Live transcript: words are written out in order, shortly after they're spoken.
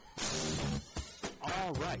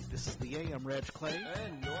All right, this is the AM Reg Clay.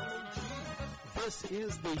 And Norman G. This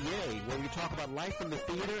is the Yay, where we talk about life in the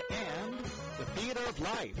theater and the theater of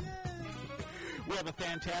life. We have a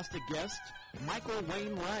fantastic guest, Michael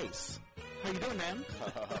Wayne Rice. How you doing, man?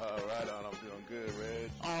 Right on. I'm doing good,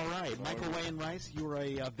 Reg. All right. Michael Wayne Rice, you're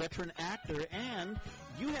a veteran actor, and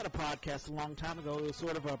you had a podcast a long time ago. It was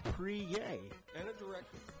sort of a pre-Yay. And a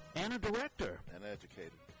director. And a director. And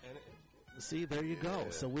educated. And See, there you go.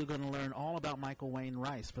 So we're going to learn all about Michael Wayne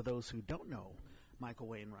Rice for those who don't know Michael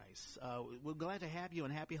Wayne Rice. We're glad to have you,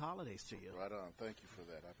 and happy holidays to you. Right on. Thank you for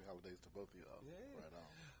that. Happy holidays to both of y'all. Yeah. Right on.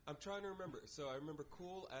 I'm trying to remember. So I remember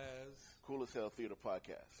Cool as Hell Theater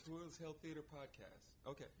Podcast. Cool as Hell Theater Podcast.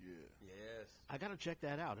 Okay. Yeah. Yes. I got to check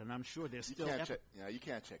that out, and I'm sure there's You still... can't check. Yeah, you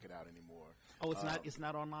can't check it out anymore. Oh, it's not. It's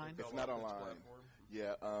not online. It's not online.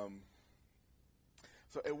 Yeah.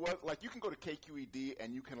 So it was like you can go to KQED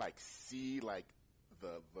and you can like see like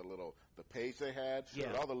the page they had. Yeah.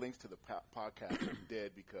 But all the links to the podcast are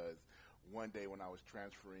dead because one day when I was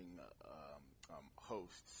transferring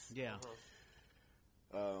hosts, Yeah.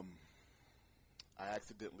 I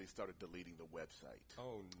accidentally started deleting the website.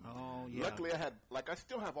 Oh, no. Oh, yeah. Luckily, I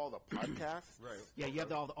still have all the podcasts. Right. Yeah, you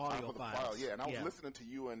have all the audio Of the files. file, yeah, and I was listening to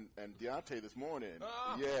you and Deontay this morning.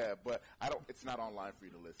 Ah. Yeah, but it's not online for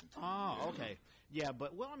you to listen to. Oh, okay. Yeah,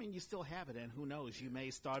 but, well, I mean, you still have it, and who knows, you may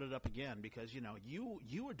start it up again because, you know, you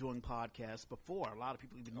were doing podcasts before. A lot of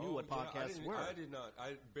people even knew what podcasts were. I did not.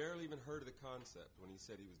 I barely even heard of the concept when he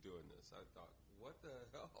said he was doing this. I thought, what the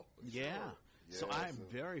hell? Yeah. Sure. So Yeah, I'm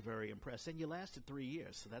very, very impressed. And you lasted 3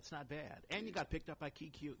 years, so that's not bad. And you got picked up by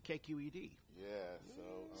KQED. Yeah,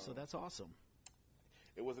 So that's awesome.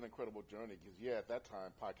 it was an incredible journey because, at that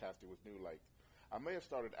time, podcasting was new. Like, I may have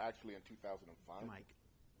started actually in 2005. Mike,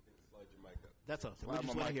 Slide your mic up. that's all. We Slide just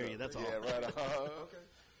my want to mic hear up. you. That's all. Yeah, right. Okay.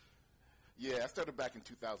 Yeah, I started back in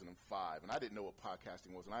 2005, and I didn't know what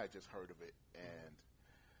podcasting was, and I had just heard of it. And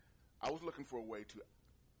I was looking for a way to,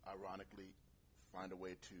 ironically, find a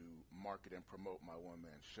way to market and promote my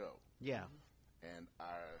one-man show. Yeah. And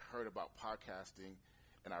I heard about podcasting,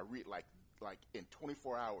 and I read, like in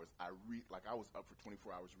 24 hours, I was up for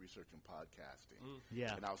 24 hours researching podcasting.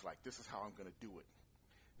 Yeah. And I was like, this is how I'm going to do it.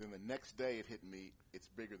 Then the next day it hit me, it's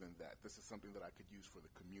bigger than that. This is something that I could use for the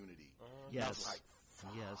community. And I was Yes. like,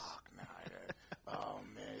 fuck, Yes. oh,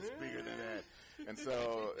 man, it's bigger than that. And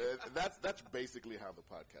so that's basically how the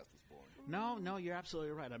podcast was born. No, you're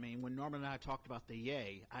absolutely right. I mean, when Norman and I talked about the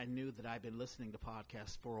Yay, I knew that I'd been listening to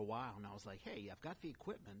podcasts for a while, and I was like, hey, I've got the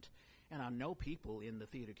equipment, and I know people in the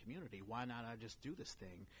theater community. Why not I just do this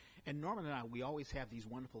thing? And Norman and I, we always have these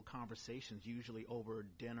wonderful conversations, usually over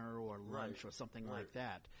dinner or lunch or something like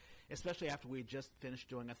that, especially after we had just finished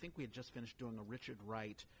doing, I think we had just finished doing a Richard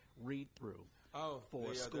Wright read-through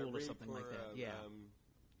for school or something like that. Yeah.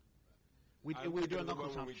 We were doing Uncle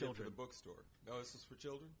Tom's Children. For the bookstore. Oh, this is for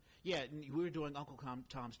children? Yeah, we were doing Uncle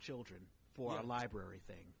Tom's Children for a library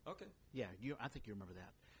thing. Okay. Yeah, I think you remember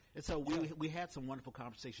that. And so we had some wonderful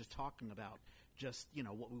conversations talking about just,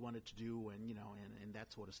 what we wanted to do and, and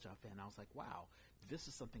that sort of stuff. And I was like, wow, this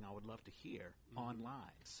is something I would love to hear online.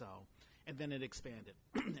 So, and then it expanded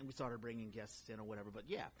and we started bringing guests in or whatever. But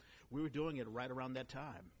yeah, we were doing it right around that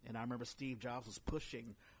time. And I remember Steve Jobs was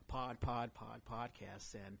pushing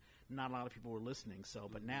podcasts and not a lot of people were listening. So,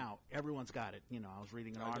 but now everyone's got it. I was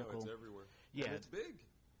reading an article. I know, it's everywhere. Yeah. And it's big.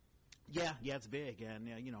 Yeah, it's big, and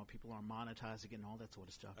people are monetizing it and all that sort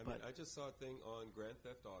of stuff. I mean, I just saw a thing on Grand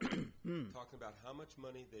Theft Auto talking about how much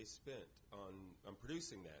money they spent on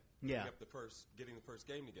producing that, getting the first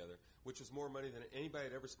game together, which was more money than anybody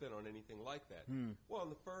had ever spent on anything like that. Well, in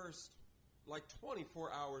the first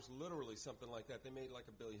 24 hours, literally something like that, they made like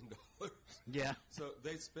 $1 billion. Yeah. So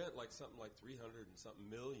they spent something like 300 and something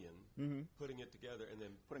million putting it together, and then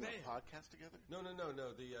Putting a podcast together? No.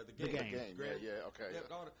 The The game. game. Okay.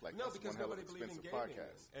 Because nobody believed in gaming.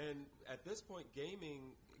 Podcast. And at this point,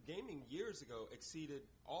 gaming years ago exceeded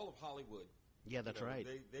all of Hollywood. Yeah, that's right.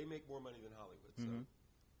 They make more money than Hollywood. So.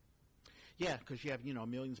 Yeah, because you have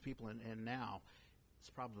millions of people, and now it's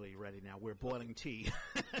probably ready now. We're boiling tea.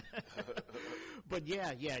 But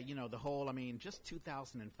yeah, the whole, just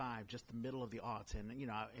 2005, just the middle of the aughts. And,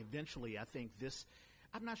 eventually I think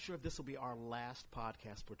I'm not sure if this will be our last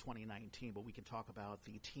podcast for 2019, but we can talk about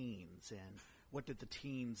the teens and what did the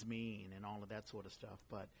teens mean and all of that sort of stuff.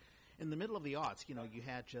 But in the middle of the aughts, you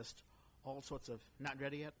had just all sorts of, not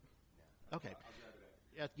ready yet? Yeah. Okay.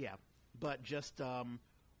 I'll grab it. Yeah. But just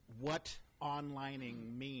what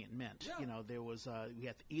onlining meant. Yeah. There was we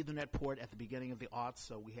had the Ethernet port at the beginning of the aughts,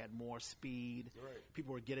 so we had more speed. Right.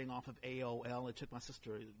 People were getting off of AOL. It took my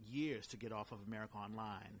sister years to get off of America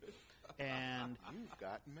Online. And you've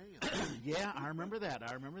got mail. Yeah, I remember that.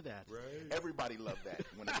 Right. Everybody loved that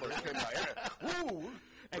when it first came out. Woo!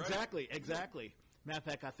 Exactly. Matter of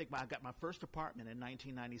fact, I think I got my first apartment in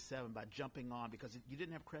 1997 by jumping on, because you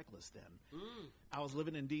didn't have Craigslist then. I was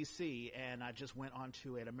living in D.C., and I just went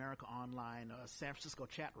onto an America Online San Francisco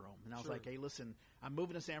chat room. And I was like, hey, listen, I'm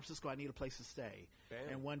moving to San Francisco. I need a place to stay. Bam.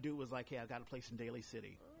 And one dude was like, hey, I got a place in Daly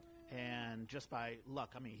City. And just by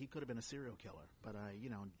luck, I mean, he could have been a serial killer. But I,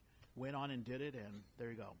 went on and did it, and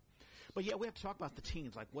there you go. But, yeah, we have to talk about the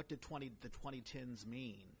teens. Like, what did the 2010s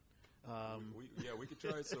mean? We could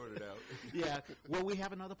try and sort it out. Yeah. Will we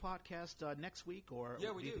have another podcast next week, or do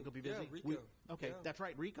you think we'll be busy? Yeah, Rico. That's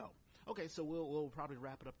right, Rico. Okay, so we'll probably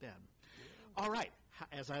wrap it up then. Yeah. All right.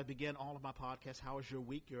 As I begin all of my podcasts, how was your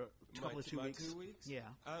week? Your couple of 2 weeks? 2 weeks? Yeah.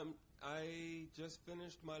 I just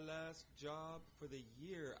finished my last job for the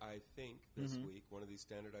year, I think, this week, one of these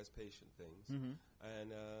standardized patient things.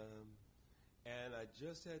 And I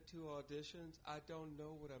just had 2 auditions. I don't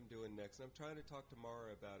know what I'm doing next. And I'm trying to talk to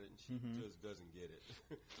Mara about it, and she just doesn't get it.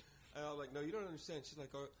 And I'm like, no, you don't understand. She's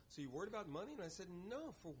like, oh, so you worried about money? And I said,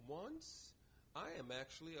 no, for once, I am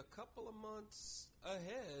actually a couple of months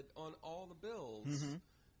ahead on all the bills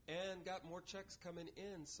and got more checks coming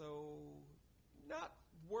in. So not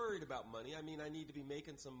worried about money. I mean, I need to be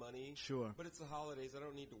making some money. Sure. But it's the holidays. I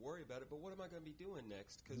don't need to worry about it. But what am I going to be doing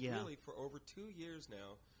next? Because really, for over 2 years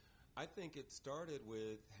now, I think it started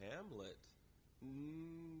with Hamlet.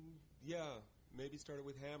 Maybe started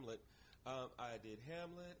with Hamlet. I did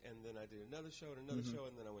Hamlet, and then I did another show and another show,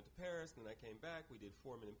 and then I went to Paris, and then I came back. We did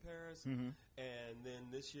Foreman in Paris, and then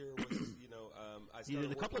this year was, I started. You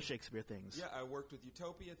did a couple of Shakespeare things. Yeah, I worked with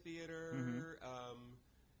Utopia Theater,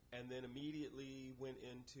 and then immediately went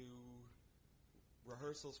into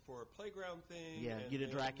rehearsals for a playground thing. Yeah, you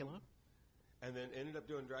did Dracula. And then ended up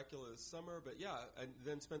doing Dracula this summer, but and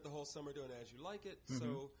then spent the whole summer doing As You Like It.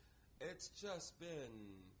 So it's just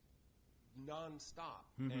been nonstop.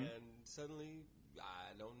 And suddenly,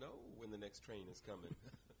 I don't know when the next train is coming.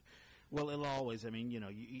 Well, it'll always. I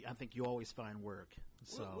mean, I think you always find work.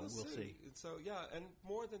 So we'll see. So and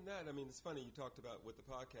more than that, I mean, it's funny you talked about with the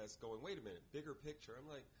podcast going. Wait a minute, bigger picture. I'm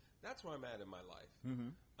like, that's where I'm at in my life.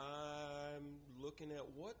 I'm looking at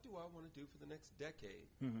what do I want to do for the next decade,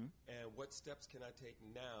 and what steps can I take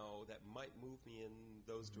now that might move me in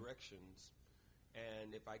those directions.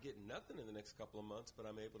 And if I get nothing in the next couple of months, but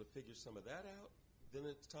I'm able to figure some of that out, then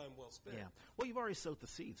it's time well spent. Yeah. Well, you've already sowed the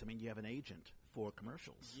seeds. I mean, you have an agent for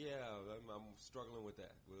commercials. Yeah, I'm struggling with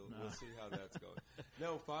that. We'll see how that's going.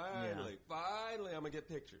 No, finally, I'm going to get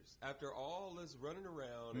pictures. After all this running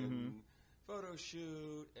around and photo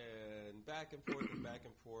shoot and back and forth and back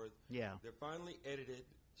and forth. Yeah. They're finally edited.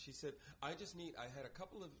 She said, I had a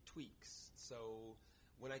couple of tweaks. So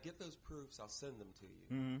when I get those proofs, I'll send them to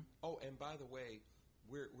you. Oh, and by the way,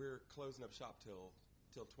 we're closing up shop till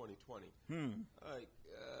 2020. Like,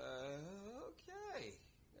 okay.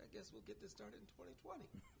 I guess we'll get this started in 2020.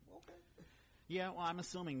 Okay. Yeah, well, I'm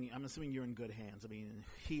assuming you're in good hands. I mean,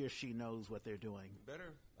 he or she knows what they're doing.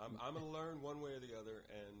 Better. I'm going to learn one way or the other,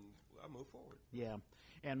 and I'll move forward. Yeah.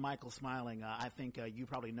 And Michael Smiling, I think you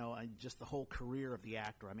probably know just the whole career of the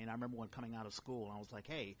actor. I mean, I remember when coming out of school, and I was like,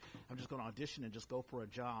 hey, I'm just going to audition and just go for a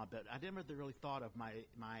job. But I never really thought of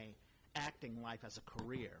my acting life as a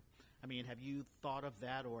career. I mean, have you thought of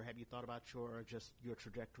that, or have you thought about your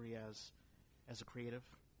trajectory as a creative?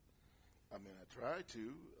 I mean, I tried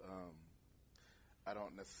to. I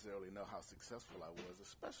don't necessarily know how successful I was,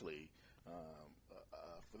 especially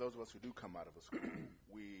for those of us who do come out of a school.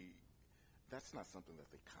 That's not something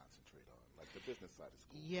that they concentrate on, like the business side of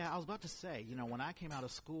school. Yeah, I was about to say, when I came out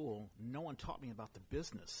of school, no one taught me about the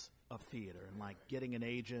business of theater and like getting an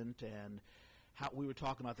agent, and how we were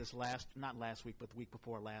talking about this not last week, but the week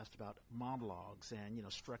before last, about monologues and,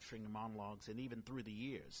 structuring the monologues, and even through the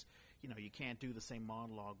years. You can't do the same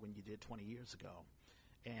monologue when you did 20 years ago.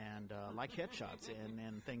 And like headshots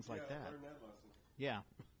and things like that. I learned that lesson. Yeah.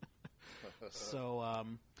 So,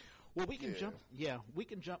 well, we can jump. Yeah, we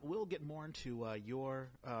can jump. We'll get more into your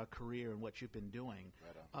career and what you've been doing.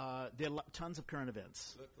 Right. There are tons of current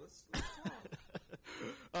events. Let's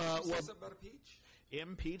talk. Say something about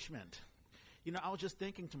impeachment. I was just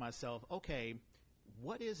thinking to myself, okay,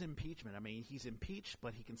 what is impeachment? I mean, he's impeached,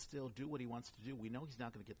 but he can still do what he wants to do. We know he's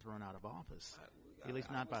not going to get thrown out of office, at least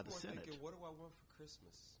not by the Senate. Thinking, what do I want for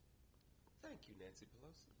Christmas? Thank you, Nancy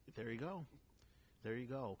Pelosi. There you go. There you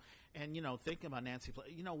go. And, thinking about Nancy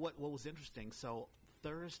Pelosi, what was interesting, so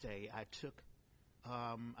Thursday I took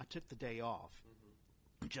the day off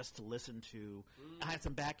just to listen to, I had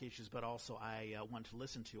some back issues, but also I wanted to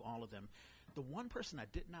listen to all of them. The one person I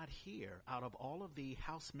did not hear out of all of the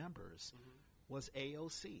House members was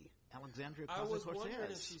AOC, Alexandria Ocasio-Cortez. I was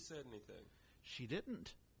wondering if she said anything. She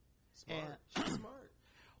didn't. Smart. She's smart.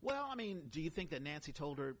 Well, I mean, do you think that Nancy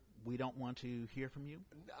told her, we don't want to hear from you?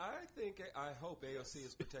 I hope AOC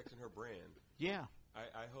is protecting her brand. Yeah.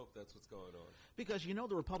 I hope that's what's going on. Because, you know,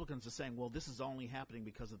 the Republicans are saying, well, this is only happening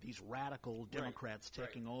because of these radical Democrats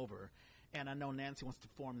taking over. And I know Nancy wants to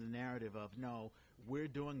form the narrative of, no, we're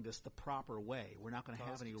doing this the proper way. We're not going to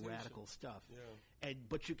have any radical stuff. Yeah.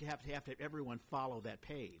 But you have to everyone follow that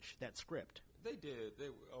page, that script. They did.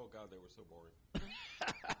 Oh, God, they were so boring.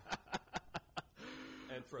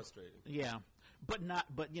 And frustrating. Yeah. But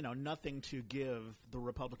nothing to give the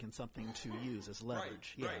Republicans something to use as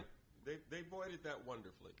leverage. Right. They voided that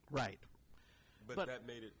wonderfully. Right. But that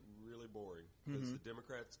made it really boring because the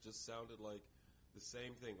Democrats just sounded like the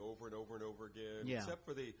same thing over and over and over again. Yeah. Except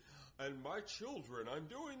for and my children, I'm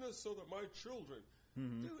doing this so that my children.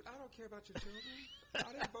 Dude, I don't care about your children. I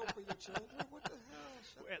didn't vote for your children. What the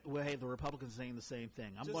hell? Well, hey, the Republicans saying the same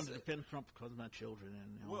thing. I'm going to defend Trump because of my children.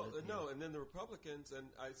 And then the Republicans, and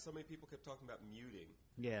so many people kept talking about muting.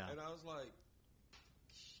 Yeah. And I was like,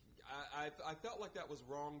 I felt like that was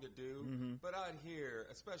wrong to do, but I'd hear,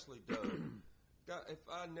 especially Doug, if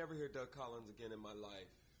I never hear Doug Collins again in my life,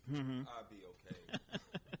 I'd be okay.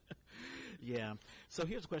 Yeah. So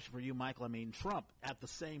here's a question for you, Michael. I mean, Trump at the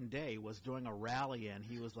same day was doing a rally, and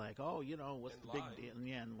he was like, "Oh, what's the big deal?"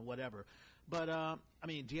 And whatever. But I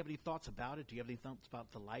mean, do you have any thoughts about it? Do you have any thoughts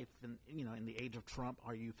about the life in the age of Trump?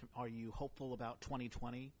 Are you hopeful about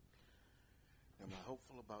 2020? Am I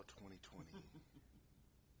hopeful about 2020?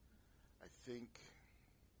 I think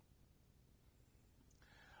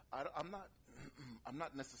I'm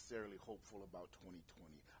not necessarily hopeful about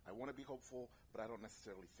 2020. I want to be hopeful, but I don't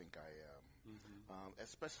necessarily think I am.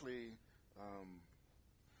 Especially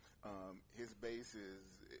his base is,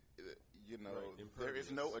 there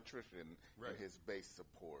is no attrition in his base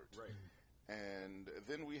support. Right. And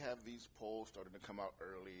then we have these polls starting to come out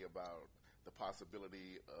early about the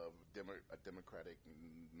possibility of a Democratic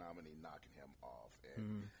nominee knocking him off.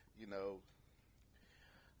 And,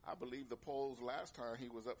 I believe the polls last time he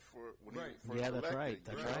was up for when he first elected. That's right.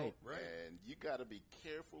 That's right. And you got to be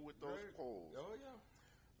careful with those polls. Oh, yeah.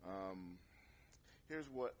 Here's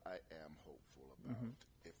what I am hopeful about,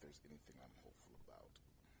 if there's anything I'm hopeful about.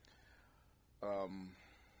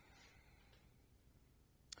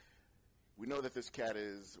 We know that this cat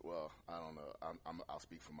is, well, I don't know. I'll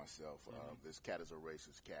speak for myself. This cat is a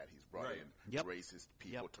racist cat. He's brought in racist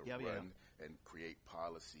people to run and create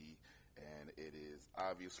policy. And it is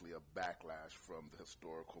obviously a backlash from the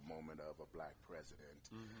historical moment of a black president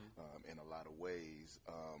in a lot of ways.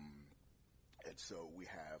 And so we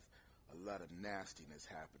have a lot of nastiness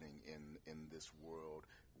happening in this world,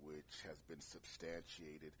 which has been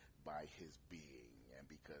substantiated by his being. And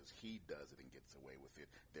because he does it and gets away with it,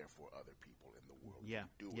 therefore other people in the world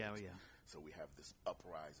do it. So we have this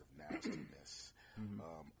uprise of nastiness.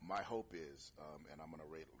 My hope is, and I'm going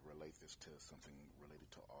to relate this to something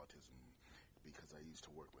related to autism, because I used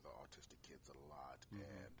to work with autistic kids a lot,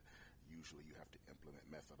 and usually you have to implement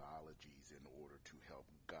methodologies in order to help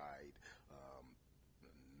guide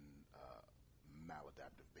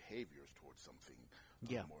maladaptive behaviors towards something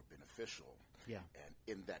more beneficial. And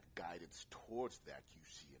in that guidance towards that, you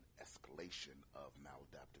see an escalation of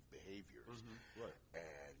maladaptive behaviors.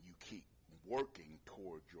 And you keep working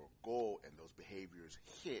toward your goal, and those behaviors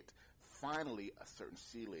hit finally a certain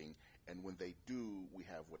ceiling. And when they do, we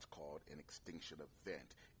have what's called an extinction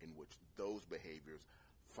event, in which those behaviors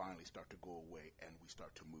finally start to go away and we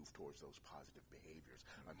start to move towards those positive behaviors.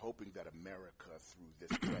 I'm hoping that America, through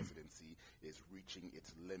this presidency, is reaching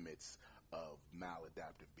its limits of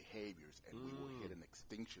maladaptive behaviors, and we will hit an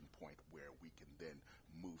extinction point where we can then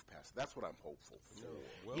move past. That's what I'm hopeful for.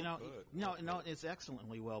 No, it's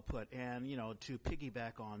excellently well put. And, to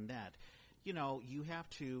piggyback on that, you have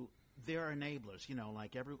to. There are enablers,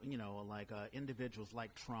 individuals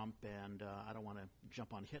like Trump, and I don't want to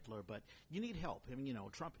jump on Hitler, but you need help. I mean,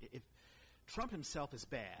 Trump himself is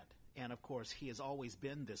bad, and of course he has always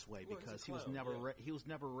been this way because he was never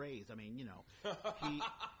raised. I mean,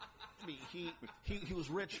 he was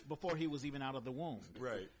rich before he was even out of the womb.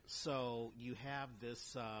 Right. So you have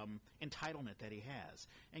this entitlement that he has,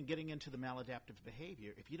 and getting into the maladaptive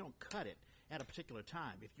behavior. If you don't cut it at a particular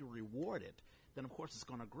time, if you reward it, then of course it's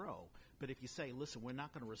going to grow. But if you say, listen, we're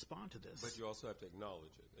not going to respond to this. But you also have to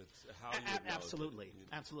acknowledge it. It's how you acknowledge absolutely. it.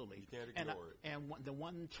 Absolutely. You can't ignore it. And the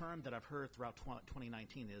one term that I've heard throughout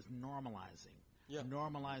 2019 is normalizing. Yeah.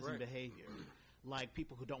 Normalizing behavior. like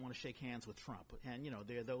people who don't want to shake hands with Trump. And,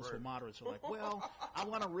 there are those who are moderates who are like, well, I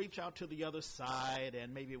want to reach out to the other side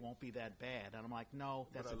and maybe it won't be that bad. And I'm like, no,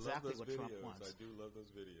 that's exactly what Trump wants. I do love those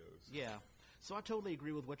videos. Yeah. So I totally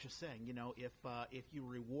agree with what you're saying. If you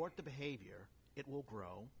reward the behavior, it will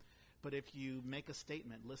grow. But if you make a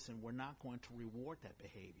statement, listen, we're not going to reward that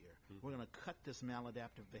behavior. Mm-hmm. We're going to cut this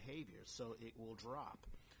maladaptive behavior so it will drop.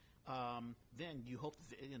 Then you hope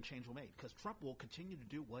that change will be made, because Trump will continue to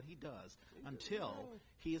do what he does until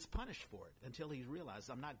he is punished for it, until he realizes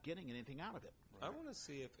I'm not getting anything out of it. Right. I want to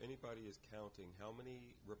see if anybody is counting how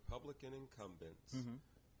many Republican incumbents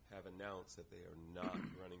have announced that they are not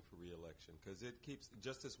running for re-election, because it keeps,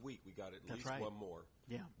 just this week we got at least one more.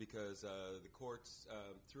 Yeah. Because the courts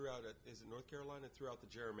throughout, is it North Carolina, throughout the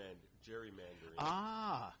gerrymandering.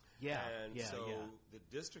 Ah, yeah. And the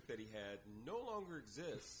district that he had no longer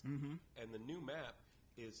exists, and the new map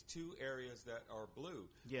is 2 areas that are blue,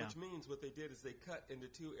 which means what they did is they cut into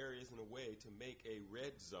 2 areas in a way to make a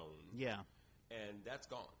red zone. Yeah. And that's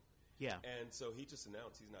gone. Yeah, and so he just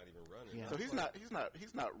announced he's not even running. Yeah. So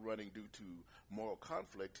he's not running due to moral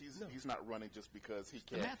conflict. He's not running just because he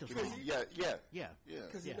can't. Because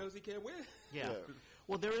he knows he can't win. Yeah.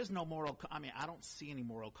 Well, there is no moral. I don't see any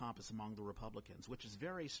moral compass among the Republicans, which is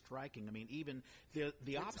very striking. I mean, even the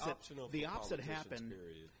opposite. The opposite happened.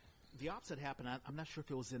 Period. The opposite happened. I'm not sure if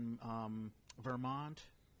it was in Vermont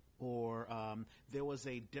or there was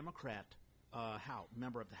a Democrat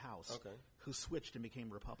member of the House. Okay. Who switched and became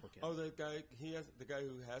Republican. Oh, the guy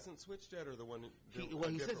who hasn't switched yet, or the one?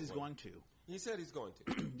 He says he's going to. He said he's going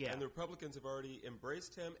to. Yeah. And the Republicans have already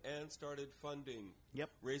embraced him and started funding. Yep.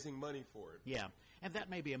 Raising money for it. Yeah, and that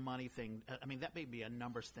may be a money thing. That may be a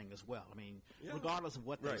numbers thing as well. Regardless of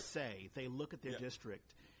what they say, they look at their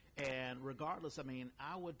district, and regardless,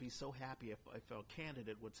 I would be so happy if a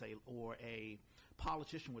candidate would say, or a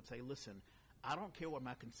politician would say, listen, I don't care what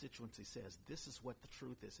my constituency says. This is what the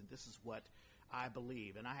truth is, and this is what I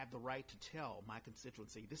believe, and I have the right to tell my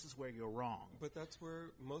constituency, this is where you're wrong. But that's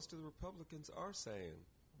where most of the Republicans are saying.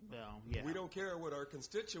 Well, yeah. We don't care what our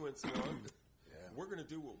constituents want. We're going to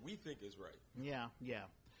do what we think is right. Yeah.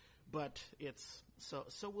 But it's so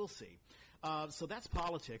we'll see. So that's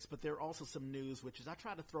politics, but there are also some news, which is I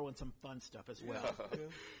try to throw in some fun stuff as well. Yeah.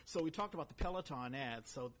 So we talked about the Peloton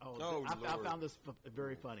ads. So I found this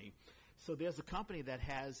very funny. So there's a company that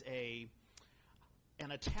has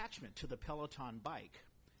an attachment to the Peloton bike,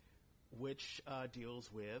 which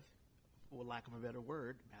deals with, for lack of a better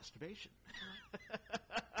word, masturbation.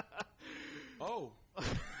 Oh,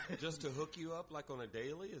 just to hook you up like on a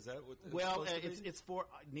daily? Is that what? It's for,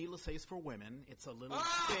 needless to say, it's for women. It's a little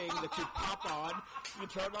thing that you pop on, you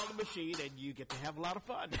turn on the machine, and you get to have a lot of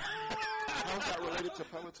fun. How's that related to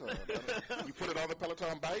Peloton? You put it on the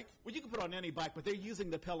Peloton bike? Well, you can put it on any bike, but they're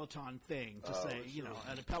using the Peloton thing to say,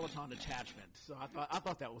 and a Peloton attachment. So I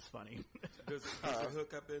thought that was funny. Does it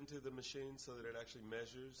hook up into the machine so that it actually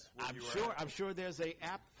measures where I'm sure there's an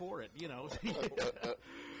app for it,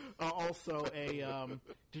 Also,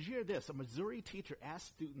 did you hear this? A Missouri teacher asked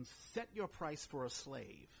students, set your price for a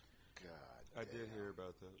slave. God, I did hear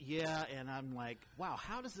about that. Yeah, and I'm like, wow,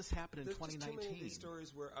 how does this happen in 2019? There's too many of these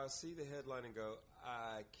stories where I see the headline and go,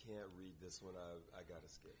 I can't read this one. I got to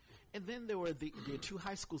skip. And then there were the 2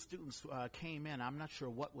 high school students came in. I'm not sure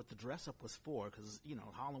what the dress-up was for because,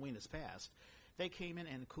 Halloween has passed. They came in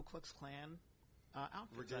Ku Klux Klan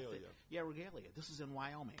outfits. Regalia. Regalia. This is in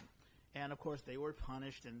Wyoming. And, of course, they were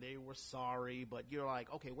punished and they were sorry. But you're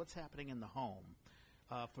like, okay, what's happening in the home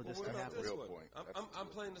for this to happen? This I'm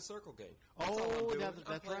playing the circle game. That's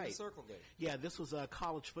I'm playing right. The circle game. Yeah, this was a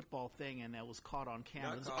college football thing, and that was caught on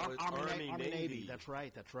camera. Not college, Army, Navy. That's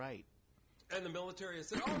right. And the military has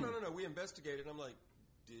said, oh, no, we investigated. I'm like,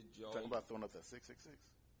 did y'all... Talking about throwing up that 666?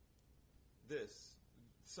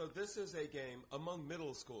 This is a game among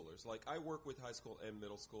middle schoolers. Like, I work with high school and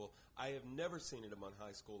middle school. I have never seen it among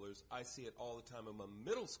high schoolers. I see it all the time among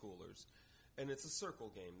middle schoolers. And it's a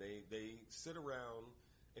circle game. They sit around,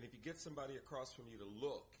 and if you get somebody across from you to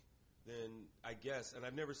look, then I guess, and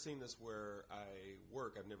I've never seen this where I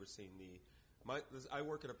work. I've never seen I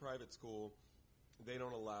work at a private school. They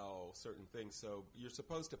don't allow certain things, so you're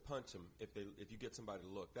supposed to punch them if you get somebody to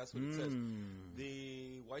look. That's what it says.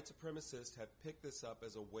 The white supremacists have picked this up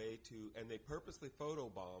as a way to, and they purposely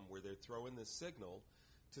photobomb where they're throwing this signal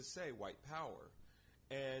to say white power.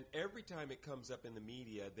 And every time it comes up in the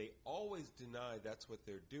media, they always deny that's what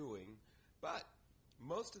they're doing. But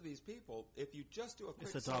most of these people, if you just do a quick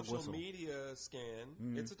social media scan,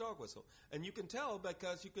 it's a dog whistle. And you can tell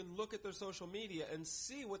because you can look at their social media and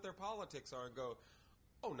see what their politics are and go,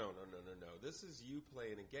 Oh, no. This is you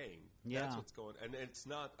playing a game. Yeah. That's what's going on. And it's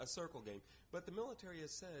not a circle game. But the military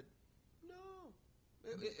has said, no.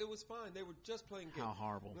 It was fine. They were just playing games. How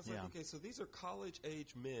horrible. And it's like, okay, so these are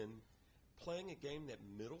college-age men playing a game that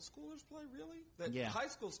middle schoolers play, really? That high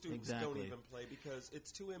school students don't even play because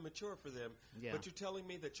it's too immature for them. Yeah. But you're telling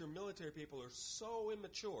me that your military people are so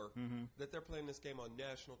immature that they're playing this game on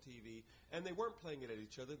national TV, and they weren't playing it at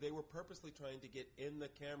each other. They were purposely trying to get in the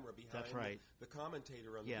camera behind the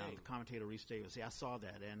commentator on the game. Yeah, the commentator, Reese Davis. Yeah, I saw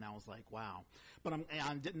that, and I was like, wow. But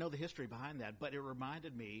I didn't know the history behind that, but it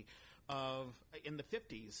reminded me of, in the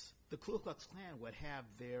 50s, the Ku Klux Klan would have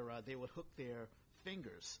they would hook their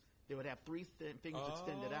fingers. They would have three fingers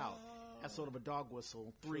extended out as sort of a dog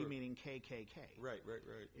whistle, three meaning KKK. Right.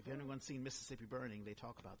 If anyone's seen Mississippi Burning, they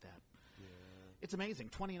talk about that. Yeah. It's amazing.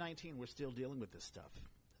 2019, we're still dealing with this stuff.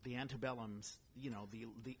 The antebellums,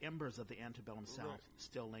 the embers of the antebellum South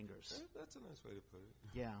still lingers. That's a nice way to put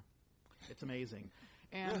it. Yeah. It's amazing.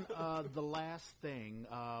 And the last thing,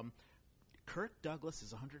 Kirk Douglas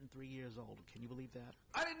is 103 years old. Can you believe that?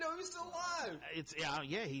 I didn't know he was still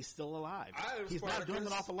alive. He's still alive. He's not doing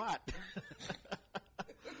an awful lot.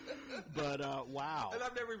 But, wow. And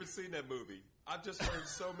I've never even seen that movie. I've just heard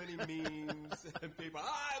so many memes and people,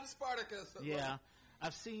 I'm Spartacus. Yeah.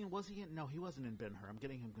 I've seen, no, he wasn't in Ben-Hur. I'm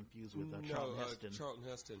getting him confused with Charlton Heston. Charlton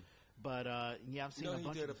Heston. But, I've seen he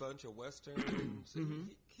did a bunch of Westerns.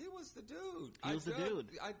 He was the dude.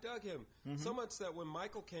 I dug him. So much that when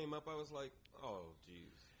Michael came up, I was like, oh,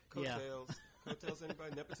 jeez. Coattails. Coattails,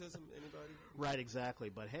 anybody? Nepotism, anybody? Right, exactly.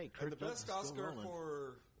 But, hey, Kirk Douglas the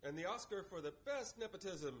Oscar for the best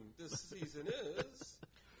nepotism this season is...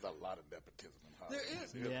 There's a lot of nepotism in Hollywood. There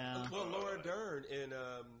is. Yeah. Well, Laura Dern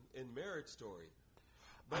in Marriage Story.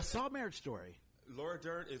 But I saw Marriage Story. Laura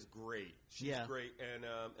Dern is great. She's great. And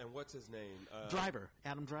what's his name?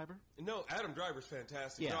 Adam Driver? No, Adam Driver's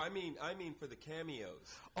fantastic. Yeah. No, I mean for the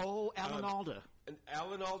cameos. Oh, Alan Alda. And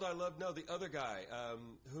Alan Alda, I love. No, the other guy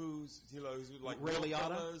who's like Ray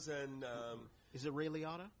Liotta. And is it Ray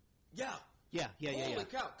Liotta? Yeah. Yeah. Holy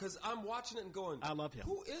cow! Because I'm watching it and going, I love him.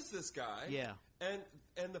 Who is this guy? Yeah.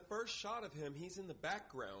 And the first shot of him, he's in the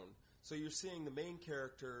background, so you're seeing the main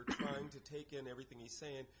character trying to take in everything he's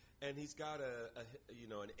saying, and he's got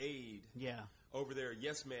an aide over there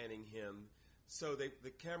yes-manning him. So the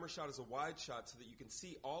camera shot is a wide shot so that you can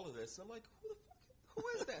see all of this. And I'm like, who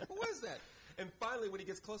is that? Who is that? And finally, when he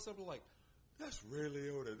gets close up, I'm like, that's Ray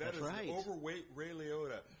Liotta. That's right. Overweight Ray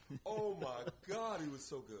Liotta. Oh my God, he was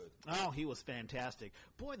so good. Oh, he was fantastic.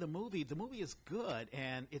 Boy, the movie is good,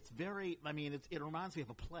 and it's very. I mean, it reminds me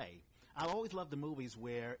of a play. I always love the movies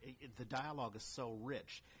where the dialogue is so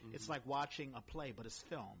rich. Mm-hmm. It's like watching a play, but it's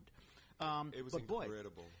filmed. It was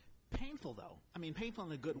incredible. Painful though. I mean, painful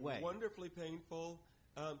in a good way. Wonderfully painful.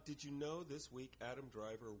 Did you know this week Adam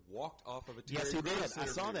Driver walked off of a Terry Yes, he Gross did.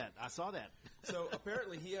 interview? I saw that. So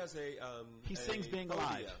apparently he has he sings Being phobia.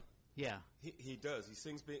 Alive. Yeah. He does. He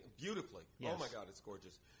sings beautifully. Yes. Oh, my God, it's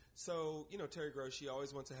gorgeous. So, Terry Gross, she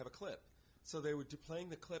always wants to have a clip. So they were playing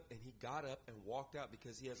the clip, and he got up and walked out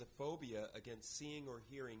because he has a phobia against seeing or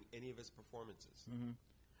hearing any of his performances. Mm-hmm.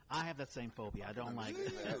 I have that same phobia. I don't like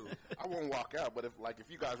it. I won't walk out, but if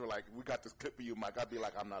you guys were like, we got this clip for you, Mike, I'd be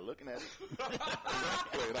like, I'm not looking at it.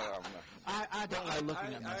 I don't like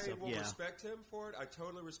looking at myself. I will respect him for it. I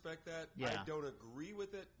totally respect that. Yeah. I don't agree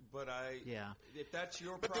with it, but if that's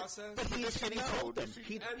your process. But he told them.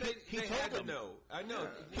 He had to know. I know.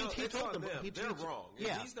 Yeah. He it's told on them. They're wrong.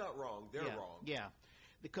 Yeah. If he's not wrong, they're wrong. Yeah.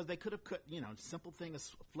 Because they could have simple thing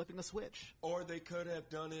is flipping a switch. Or they could have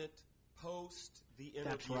done it post the interview.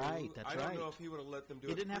 That's right. I don't know if he would have let them do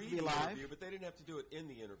it didn't have to be the live. Interview, but they didn't have to do it in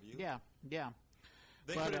the interview. Yeah.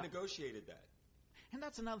 They could have negotiated that. And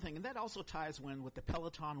that's another thing. And that also ties in with the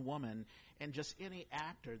Peloton woman and just any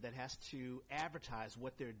actor that has to advertise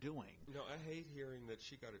what they're doing. I hate hearing that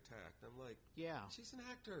she got attacked. I'm like, she's an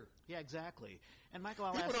actor. Yeah, exactly. And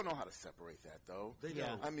Michael, people don't know how to separate that, though. They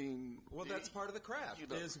don't. I mean, well, that's part of the craft.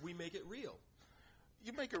 Is we make it real.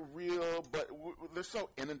 You make it real, but they're so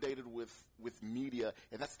inundated with media,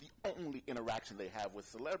 and that's the only interaction they have with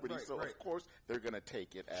celebrities. Right. Of course, they're going to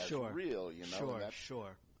take it as real. Sure.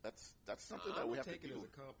 That's something that we have to take it as a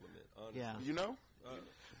compliment. Honestly. Yeah.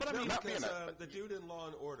 But I mean, because the dude in Law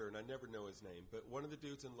and Order, and I never know his name, but one of the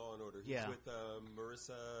dudes in Law and Order, he's with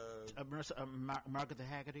Marissa. Margaret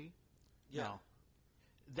Haggerty. Yeah. No.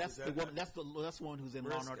 That's the woman. That's the one who's in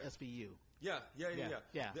Law and Order SVU. Yeah.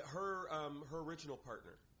 Her original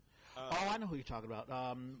partner. I know who you're talking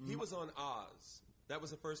about. He was on Oz. That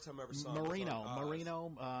was the first time I ever saw him.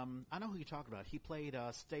 Marino. I know who you're talking about. He played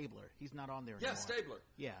Stabler. He's not on there anymore. Yeah, Stabler.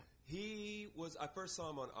 Yeah. He was. I first saw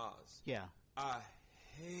him on Oz. Yeah. I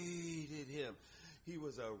hated him. He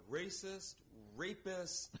was a racist,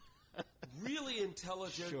 rapist, really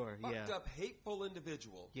intelligent, fucked up, hateful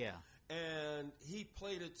individual. Yeah. And he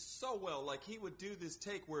played it so well. Like, he would do this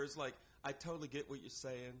take where it's like, I totally get what you're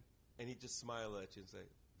saying. And he'd just smile at you and say,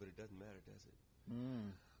 but it doesn't matter, does it?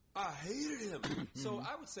 Mm. I hated him. So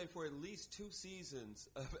I would say for at least 2 seasons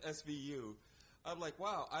of SVU, I'm like,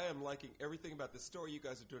 wow, I am liking everything about this story. You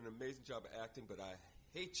guys are doing an amazing job of acting, but I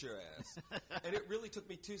hate your ass. And it really took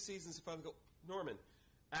me 2 seasons to finally go, Norman,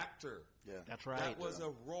 actor. Yeah. That's right. That was a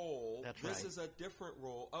role. That's this right. is a different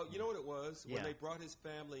role. Oh, you know what it was? Yeah. When they brought his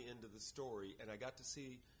family into the story, and I got to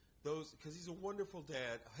see those, because he's a wonderful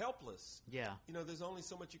dad, helpless. Yeah. You know, there's only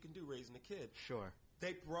so much you can do raising a kid. Sure.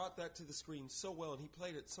 They brought that to the screen so well, and he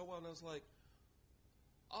played it so well, and I was like,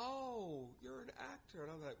 oh, you're an actor.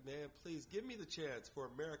 And I'm like, man, please give me the chance for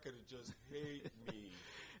America to just hate me.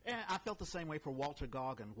 And I felt the same way for Walter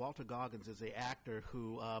Goggins. Walter Goggins is an actor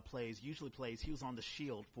who usually plays, he was on The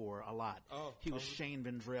Shield for a lot. He was Shane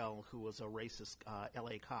Vendrell, who was a racist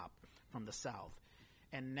L.A. cop from the South.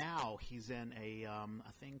 And now he's in a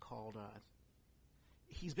thing called,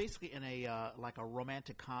 he's basically in like a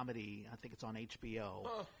romantic comedy, I think it's on HBO,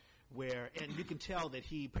 where, and you can tell that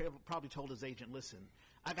he probably told his agent, listen,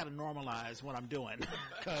 I got to normalize what I'm doing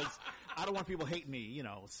because I don't want people hating me, you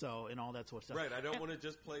know, so, and all that sort of stuff. Right, I don't want to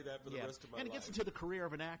just play that for the rest of my life. And it gets into the career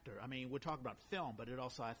of an actor. I mean, we're talking about film, but it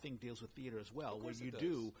also, I think, deals with theater as well, where you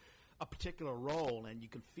do a particular role and you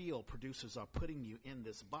can feel producers are putting you in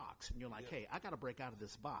this box. And you're like, hey, I got to break out of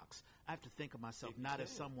this box. I have to think of myself not as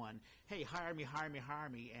someone, hey, hire me,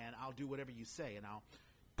 and I'll do whatever you say, and I'll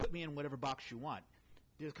put me in whatever box you want.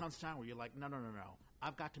 There comes a time where you're like, no.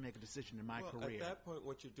 I've got to make a decision in my career. At that point,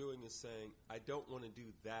 what you're doing is saying, I don't want to do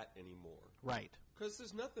that anymore. Right. Because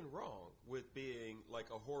there's nothing wrong with being like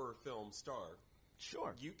a horror film star.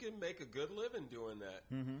 Sure. You can make a good living doing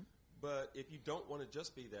that. Mm-hmm. But if you don't want to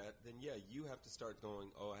just be that, then, yeah, you have to start going,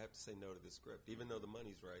 oh, I have to say no to this script, even though the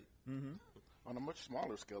money's right. Mm-hmm. On a much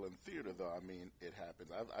smaller scale in theater, though, I mean, it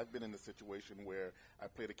happens. I've been in a situation where I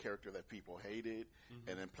played a character that people hated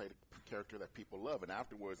and then played a character that people love. And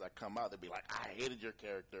afterwards, I come out, they'd be like, I hated your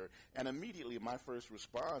character. And immediately my first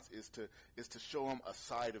response is to show them a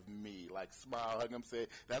side of me, like smile, hug them, say,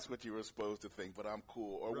 that's what you were supposed to think, but I'm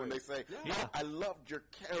cool. Or when they say, I loved your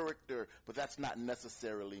character, but that's not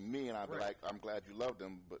necessarily me. And I'd be like, I'm glad you loved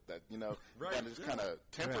him, but that, you know, and just kind of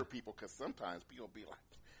temper people, because sometimes people be like,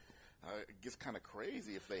 it gets kind of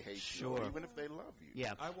crazy if they hate you, or even if they love you.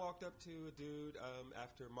 Yeah. I walked up to a dude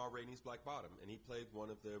after Ma Rainey's Black Bottom, and he played one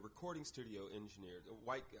of the recording studio engineers, a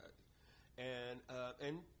white guy.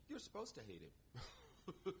 And you're supposed to hate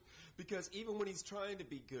him. Because even when he's trying to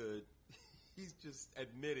be good, he's just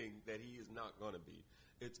admitting that he is not going to be.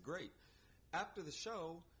 It's great. After the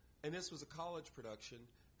show, and this was a college production,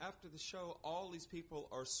 after the show, all these people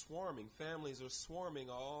are swarming. Families are swarming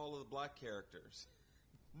all of the black characters.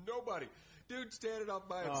 Nobody. Dude standing up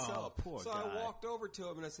by himself. Poor so guy. I walked over to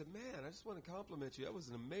him and I said, man, I just want to compliment you. That was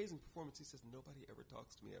an amazing performance. He says, nobody ever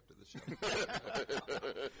talks to me after the show.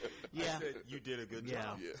 I said, you did a good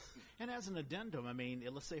job. Yeah. And as an addendum, I mean,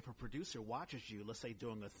 let's say if a producer watches you, let's say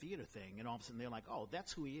doing a theater thing, and all of a sudden they're like, oh,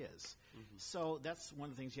 that's who he is. Mm-hmm. So that's one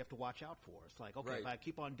of the things you have to watch out for. It's like, okay, if I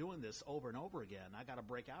keep on doing this over and over again, I got to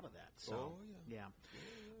break out of that. So,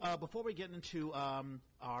 before we get into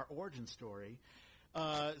our origin story,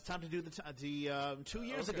 it's time to do the 2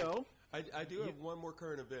 years ago. I do have one more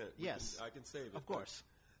current event. Yes. I can save it. Of course.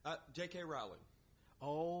 J.K. Rowling.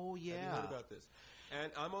 Oh, yeah. Have you heard about this? And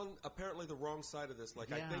I'm on apparently the wrong side of this.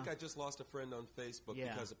 Like, I think I just lost a friend on Facebook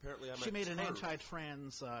because apparently I'm She made an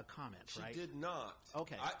anti-trans comment, right? She did not.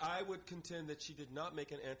 Okay. I would contend that she did not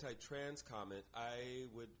make an anti-trans comment. I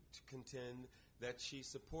would contend that she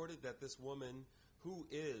supported that this woman, who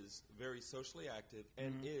is very socially active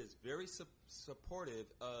and is very supportive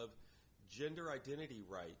of gender identity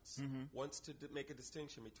rights, wants to make a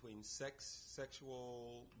distinction between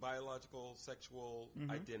biological sexual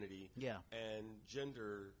identity and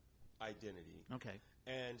gender identity. Okay.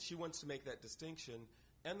 And she wants to make that distinction.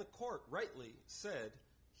 And the court rightly said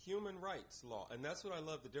human rights law. And that's what I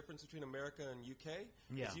love, the difference between America and UK.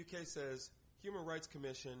 Yeah. Is UK says, Human Rights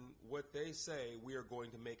Commission, what they say we are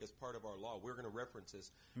going to make as part of our law. We're going to reference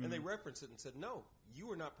this. And they referenced it and said, no,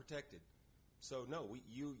 you are not protected. So, no,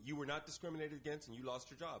 you were not discriminated against and you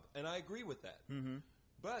lost your job. And I agree with that. Mm-hmm.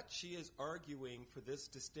 But she is arguing for this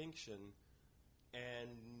distinction, and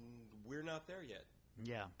we're not there yet.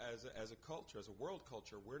 Yeah. As a culture, as a world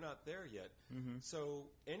culture, we're not there yet. Mm-hmm. So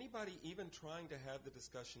anybody even trying to have the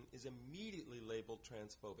discussion is immediately labeled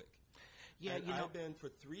transphobic. Yeah, and I've been for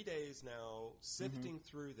 3 days now sifting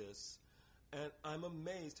through this, And I'm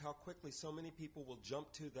amazed how quickly so many people will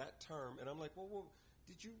jump to that term. And I'm like, well,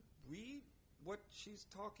 did you read what she's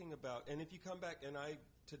talking about? And if you come back, and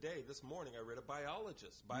this morning, I read a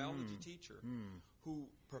biology teacher,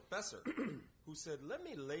 professor, who said, let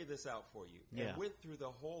me lay this out for you. Yeah. And went through the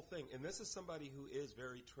whole thing. And this is somebody who is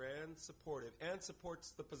very trans supportive and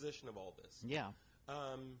supports the position of all this. Yeah.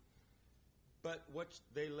 But what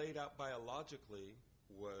they laid out biologically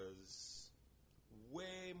was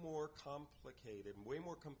way more complicated, way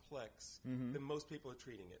more complex than most people are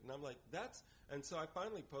treating it. And I'm like, and so I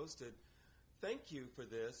finally posted, thank you for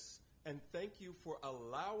this, and thank you for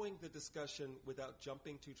allowing the discussion without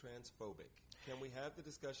jumping too transphobic. Can we have the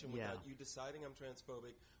discussion without you deciding I'm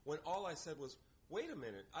transphobic, when all I said was, wait a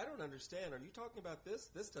minute, I don't understand. Are you talking about this?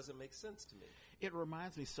 This doesn't make sense to me. It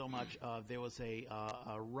reminds me so much of, there was a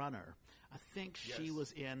runner. I think she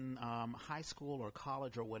was in high school or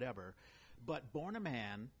college or whatever, but born a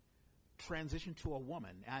man, transitioned to a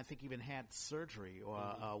woman, and I think even had surgery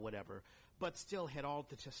or whatever, but still had all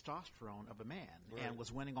the testosterone of a man and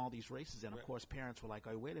was winning all these races. And, of course, parents were like,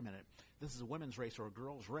 oh, wait a minute, this is a women's race or a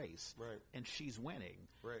girl's race, and she's winning.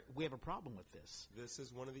 Right. We have a problem with this. This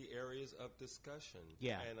is one of the areas of discussion.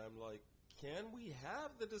 Yeah. And I'm like, can we have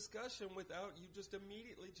the discussion without you just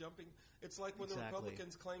immediately jumping? It's like when the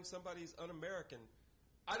Republicans claim somebody's un-American.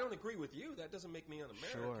 I don't agree with you. That doesn't make me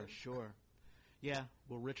un-American. Sure. Yeah,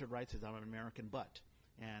 well, Richard Wright says, I'm an American,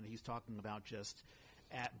 and he's talking about just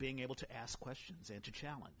being able to ask questions and to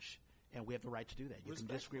challenge, and we have the right to do that. You can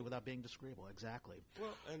disagree without being disagreeable, exactly.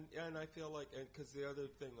 Well, and I feel like, because the other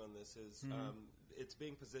thing on this is it's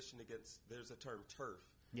being positioned against, there's a term, TERF,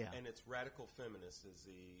 and it's radical feminists, is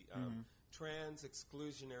the trans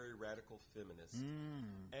exclusionary radical feminists.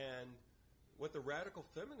 And what the radical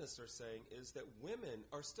feminists are saying is that women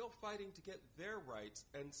are still fighting to get their rights,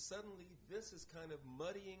 and suddenly this is kind of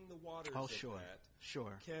muddying the waters of that.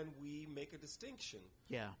 Sure. Can we make a distinction?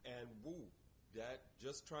 Yeah. And that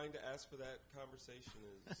just trying to ask for that conversation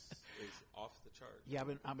is off the chart. Yeah,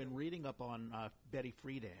 I've been reading up on Betty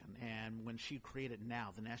Friedan, and when she created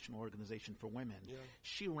NOW, the National Organization for Women,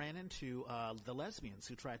 she ran into the lesbians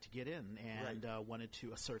who tried to get in and wanted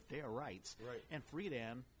to assert their rights. Right. And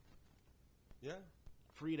Friedan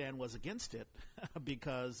was against it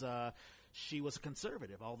because she was a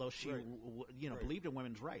conservative. Although she believed in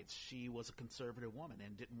women's rights, she was a conservative woman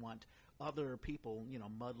and didn't want other people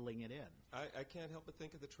muddling it in. I can't help but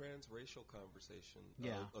think of the transracial conversation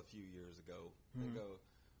a few years ago and go,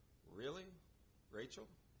 really? Rachel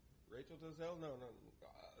Dolezal? No.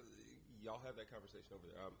 Y'all have that conversation over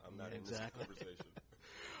there. I'm not in this conversation.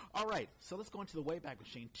 All right, so let's go into the Wayback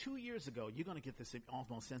Machine. 2 years ago, you're going to get this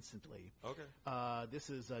almost instantly. Okay. This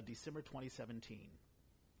is December 2017,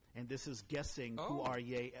 and this is guessing who our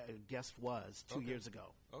guest was 2 years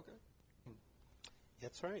ago. Okay.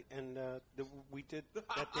 That's right, and we did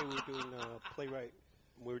that day. We were doing a playwright.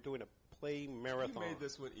 We were doing a play marathon. You made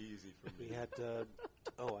this one easy for me. We had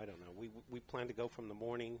I don't know. We planned to go from the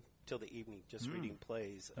morning till the evening, just reading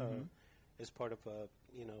plays. As part of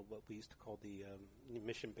what we used to call the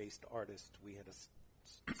mission-based artist, we had a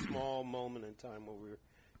small moment in time where we were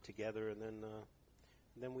together, and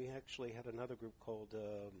then we actually had another group called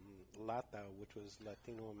LATAO, which was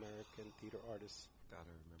Latino American Theater Artists. God,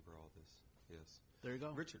 I remember all this. Yes. There you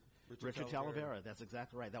go. Richard Talavera. That's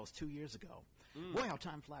exactly right. That was 2 years ago. Boy, how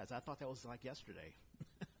time flies. I thought that was like yesterday.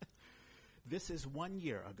 This is 1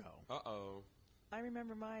 year ago. Uh-oh. I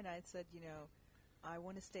remember mine. I said, I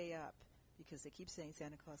want to stay up because they keep saying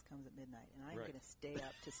Santa Claus comes at midnight, and I'm going to stay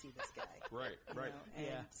up to see this guy. Right.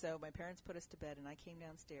 And so my parents put us to bed, and I came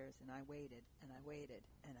downstairs, and I waited, and I waited,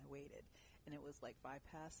 and I waited. And it was like 5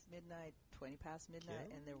 past midnight, 20 past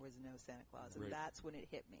midnight, and there was no Santa Claus. And that's when it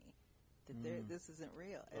hit me. That this isn't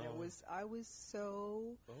real, and I was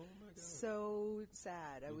so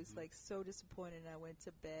sad. I was like so disappointed, and I went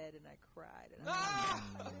to bed and I cried, and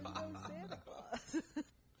I didn't know Santa Claus.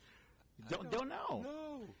 Don't know.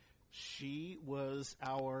 No, she was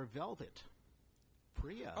our Velvet,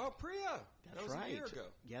 Priya. Oh, Priya, that's right. A year ago.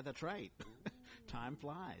 Yeah, that's right. Time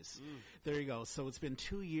flies. There you go. So it's been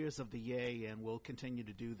 2 years of the Yay, and we'll continue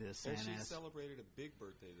to do this. And she celebrated a big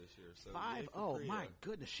birthday this year. So 5. Oh, my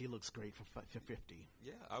goodness. She looks great for 50.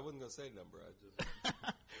 Yeah, I wasn't going to say a number. I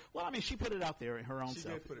just. Well, I mean, she put it out there in her own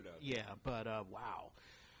self. She did put it out. Yeah, but wow.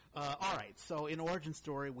 All right. So in Origin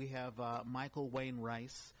Story, we have Michael Wayne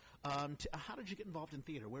Rice. How did you get involved in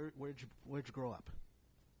theater? Where'd you grow up?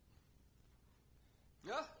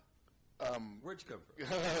 Yeah. Where'd you come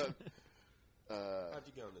from? How'd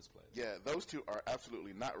you get on this plane? Yeah, those two are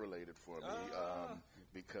absolutely not related for me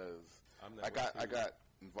because I got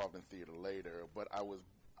involved in theater later. But I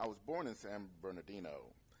I was born in San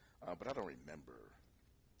Bernardino, but I don't remember.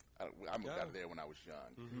 I moved out of there when I was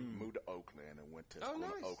young. Moved to Oakland and went to school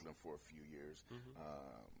in Oakland for a few years.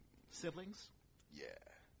 Siblings? Yeah,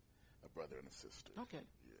 a brother and a sister. Okay.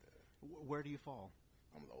 Yeah. Where do you fall?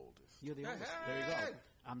 I'm the oldest. You're the oldest. There you go.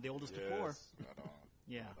 I'm the oldest of four. Not on.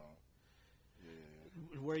 Yeah. Not on.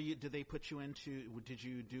 Yeah. Where did they put you into? Did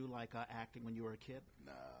you do like acting when you were a kid?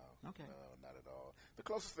 No. Okay. No, not at all. The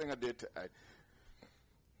closest thing I did to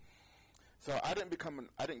so I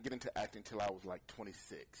didn't get into acting till I was like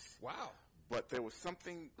 26. Wow. But there was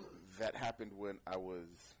something that happened when I was,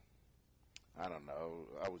 I don't know,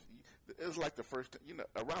 it was like the first,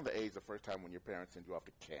 around the age the first time when your parents send you off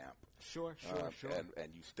to camp. Sure. And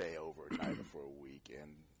you stay overnight for a week.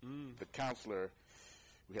 And the counselor,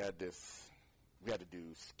 we had to do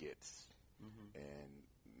skits. And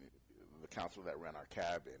the counselor that ran our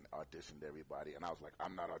cabin auditioned everybody. And I was like,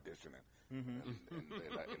 I'm not auditioning. And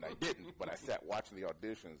I didn't, but I sat watching the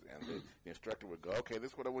auditions, and the instructor would go, okay,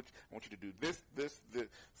 this is what I want you to do this,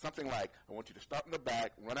 something like, I want you to start in the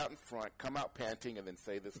back, run out in front, come out panting, and then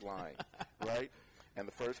say this line, right? And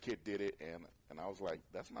the first kid did it, and I was like,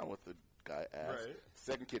 that's not what the guy asked. Right.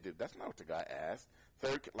 Second kid did, that's not what the guy asked.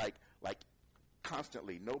 Third kid, like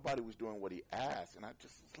constantly, nobody was doing what he asked, and I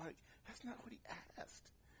just was like, that's not what he asked.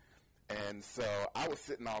 And so I was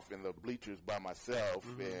sitting off in the bleachers by myself,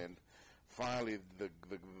 and finally, the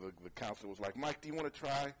counselor was like, Mike, do you want to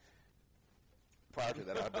try? Prior to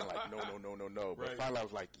that, I'd been like, no. But finally, I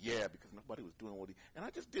was like, yeah, because nobody was doing what he... And I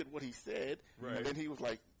just did what he said. Right. And then he was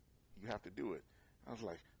like, you have to do it. I was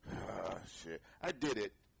like, shit. I did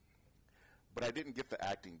it, but I didn't get the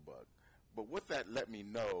acting bug. But what that let me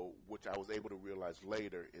know, which I was able to realize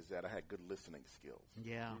later, is that I had good listening skills.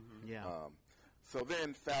 Yeah, yeah. So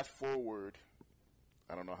then, fast forward,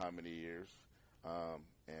 I don't know how many years,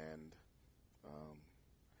 and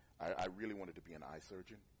I really wanted to be an eye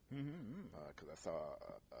surgeon because I saw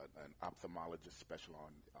an ophthalmologist special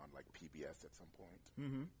on like PBS at some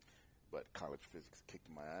point. But college physics kicked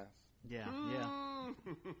my ass. Yeah, yeah.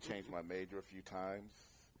 Changed my major a few times.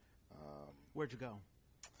 Where'd you go?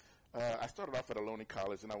 I started off at Ohlone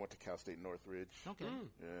College, and I went to Cal State Northridge. Okay.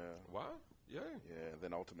 Yeah. Wow. Yeah. Yeah.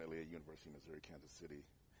 Then ultimately at University of Missouri, Kansas City.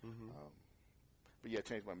 But yeah,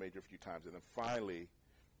 changed my major a few times, and then finally,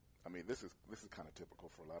 I mean, this is kind of typical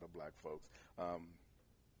for a lot of black folks. I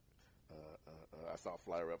saw a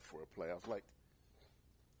flyer up for a play. I was like,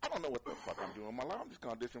 I don't know what the fuck I'm doing in my life. I'm just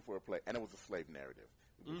going to audition for a play. And it was a slave narrative,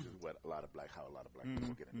 which is how a lot of black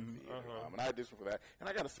people get into theater. And I auditioned for that. And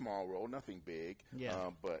I got a small role, nothing big.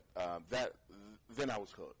 Yeah. But then I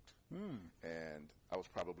was hooked. And I was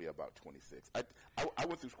probably about 26. I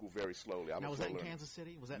went through school very slowly. Now, was that in Kansas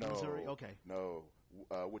City? Was that in Missouri? Okay. No.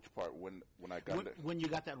 Which part? When I got it? When you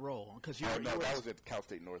got that role? Because that was at Cal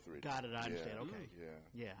State Northridge. Got it. I understand. Okay.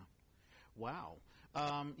 Yeah. Wow.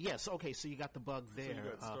 Yes. Okay. So you got the bug there. So you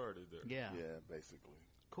got started there. Yeah. Yeah. Basically.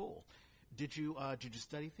 Cool. Did you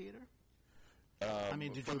study theater? I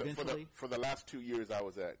mean, did you eventually? For the last 2 years, I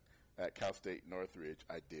was at Cal State Northridge.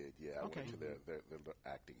 I did. Yeah. I went to their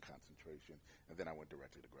acting concentration, and then I went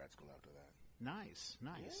directly to grad school after that. Nice.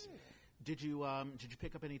 Yeah. Did you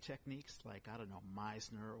pick up any techniques like, I don't know,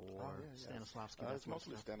 Meisner or Stanislavski? It's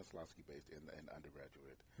mostly Stanislavski based in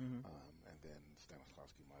undergraduate, and then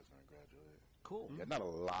Stanislavski, Meisner, and graduate. Cool. Yeah, not a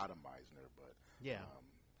lot of Meisner, but yeah.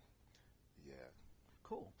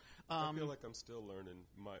 Cool. I feel like I'm still learning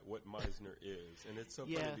what Meisner is, and it's so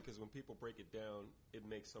funny because when people break it down, it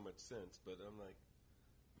makes so much sense. But I'm like,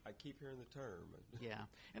 I keep hearing the term. Yeah,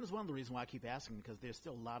 and it's one of the reasons why I keep asking, because there's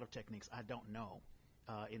still a lot of techniques I don't know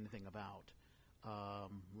anything about.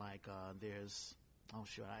 There's,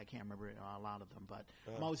 I can't remember a lot of them, but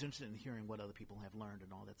I'm always interested in hearing what other people have learned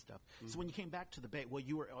and all that stuff. So when you came back to the Bay, well,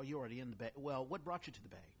 you were already in the Bay. Well, what brought you to the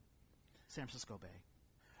Bay, San Francisco Bay?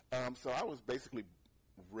 So I was basically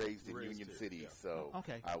raised in Union City, so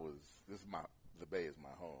okay. The Bay is my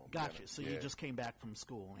home. Gotcha. So you just came back from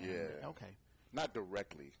school. And, okay. Not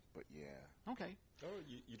directly, but yeah. Okay. Oh,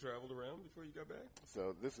 you traveled around before you got back?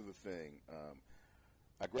 So this is the thing.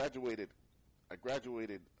 I graduated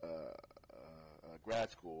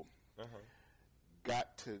grad school.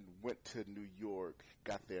 Went to New York.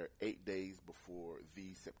 Got there 8 days before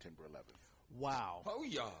the September 11th. Wow. Oh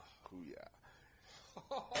yeah.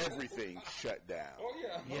 Everything shut down. Oh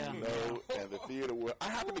yeah. Yeah. And the theater world. I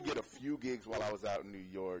happened to get a few gigs while I was out in New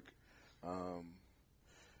York.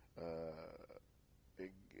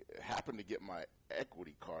 Happened to get my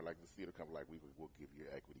equity card, like the theater company, like we'll give you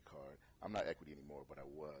your equity card. I'm not equity anymore, but I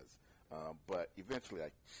was. But eventually,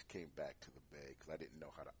 I came back to the Bay because I didn't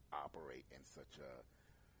know how to operate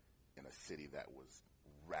in a city that was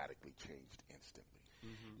radically changed instantly.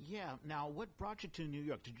 Mm-hmm. Yeah. Now, what brought you to New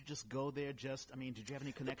York? Did you just go there? Did you have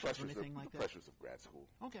any connections or anything like that? The pressures of grad school.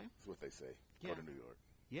 Okay. That's what they say. Yeah. Go to New York.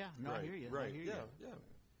 Yeah. No, I hear you. Right. I hear you. Yeah.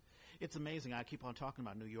 It's amazing. I keep on talking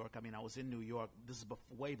about New York. I mean, I was in New York. This is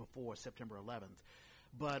way before September 11th.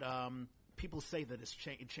 But people say that it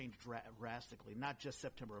changed drastically, not just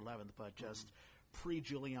September 11th, but just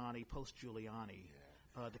pre-Giuliani, post-Giuliani.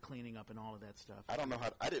 Yeah. The cleaning up and all of that stuff. I don't know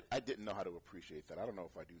how. I didn't know how to appreciate that. I don't know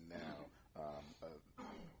if I do now.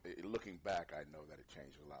 Looking back, I know that it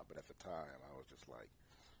changed a lot. But at the time, I was just like,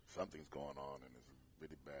 something's going on, and it's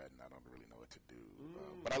really bad, and I don't really know what to do.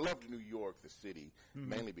 But I loved New York, the city,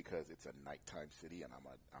 mainly because it's a nighttime city, and I'm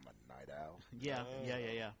a night owl. Yeah.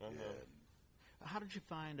 Uh-huh. How did you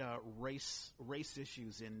find race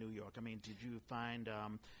issues in New York? I mean, did you find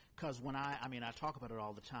because when I talk about it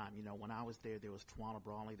all the time. You know, when I was there was Tawana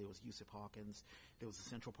Brawley, there was Yusuf Hawkins, there was the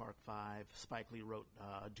Central Park Five. Spike Lee wrote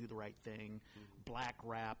 "Do the Right Thing," black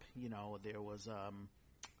rap. You know, there was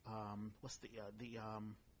what's the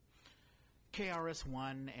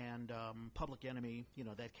KRS-One and Public Enemy. You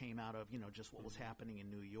know, that came out of just what was happening in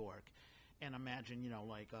New York, and imagine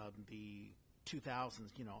the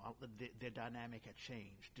 2000s. Their dynamic had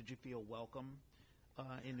changed. Did you feel welcome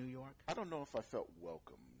in New York? I don't know if I felt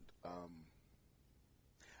welcomed.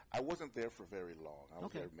 I wasn't there for very long. I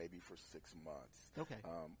was there maybe for 6 months. Okay.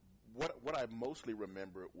 What I mostly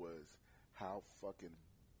remember was how fucking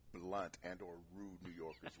blunt and or rude New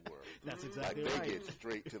Yorkers were. That's exactly like, right. They get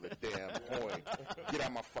straight to the damn point. Get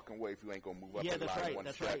out my fucking way if you ain't gonna move up Yeah, the that's line right, one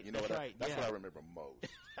that's step. right, You know that's what? right, That's yeah. what I remember most.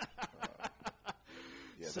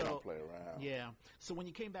 Yeah, they don't play around. Yeah. So when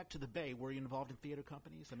you came back to the Bay, were you involved in theater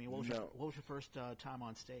companies? I mean, what was your first time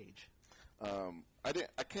on stage? I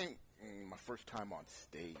came my first time on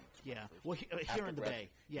stage. Yeah. Well, here in the Bay.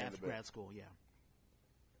 Yeah, after grad school. Yeah.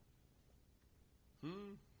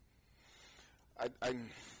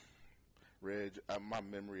 Reg, my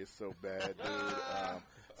memory is so bad, dude.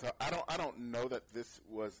 So I don't know that this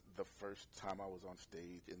was the first time I was on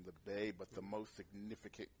stage in the Bay, but the most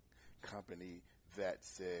significant company that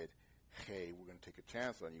said, "Hey, we're going to take a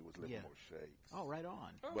chance on you," was Livermore Shakes. Oh, right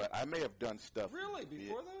on. But I may have done stuff. Really?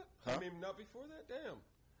 Before that? Huh? I mean, not before that? Damn.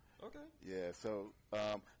 Okay. Yeah. So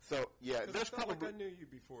yeah. There's I felt probably like I knew you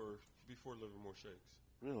before Livermore Shakes.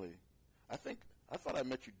 Really. I thought I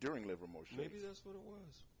met you during Livermore Shakes. Maybe that's what it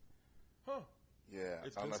was. Huh. Yeah.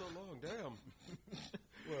 It's been so long. Damn.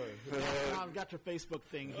 I've got your Facebook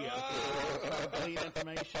thing here. Clean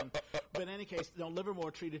information. But in any case,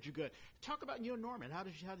 Livermore treated you good. Talk about you and Norman. How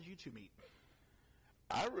did you two meet?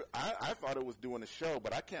 I thought it was doing a show,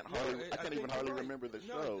 but I can't even hardly remember the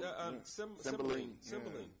show. Cymbeline.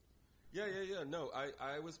 Yeah. No,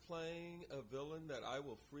 I was playing a villain that I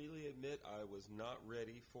will freely admit I was not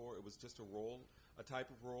ready for. It was just a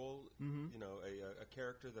type of role, a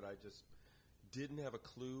character that I just didn't have a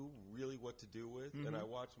clue really what to do with. And I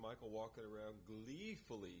watched Michael walking around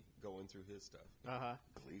gleefully going through his stuff.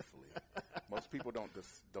 Gleefully. Most people don't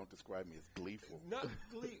describe me as gleeful. Not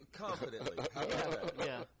confidently. How about that?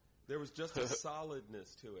 Yeah. There was just a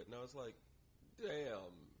solidness to it, and I was like,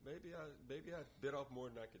 "Damn, maybe I bit off more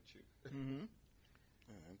than I could chew."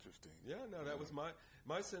 Interesting. Yeah, no, that was my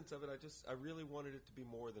sense of it. I really wanted it to be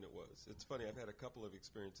more than it was. It's funny. I've had a couple of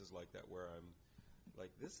experiences like that where I'm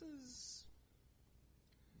like, this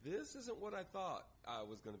isn't what I thought I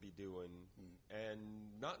was going to be doing, and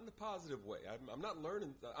not in the positive way. I'm not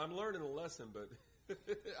learning. I'm learning a lesson, but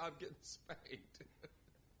I'm getting spanked.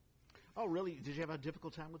 Oh, really? Did you have a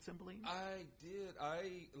difficult time with Cymbeline? I did.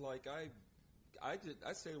 I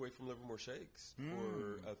stayed away from Livermore Shakes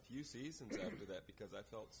for a few seasons after that because I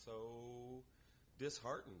felt so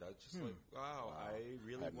disheartened. I was just like, wow, I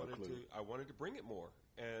really wanted to bring it more,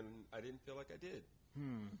 and I didn't feel like I did. I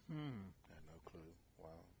had no clue.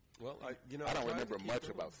 Wow. Well, I don't remember much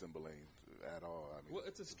about Cymbeline at all. I mean, well,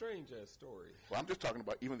 it's a strange-ass story. Well, I'm just talking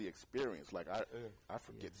about even the experience. Like, I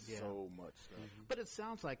forget so much stuff. But it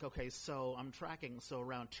sounds like, okay, so I'm tracking, so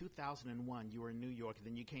around 2001, you were in New York, and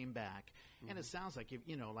then you came back, and it sounds like,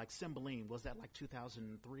 like Cymbeline, was that like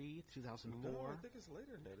 2003, 2004? No, I think it's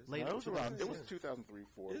later than that. Later, it was 2003,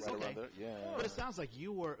 2004, right around there. Yeah. But it sounds like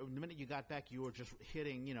you were, the minute you got back, you were just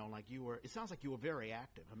hitting, it sounds like you were very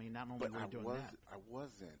active. I mean, not only were you doing that. I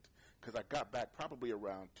wasn't. Because I got back probably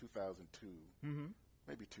around 2002,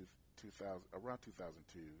 maybe 2000, around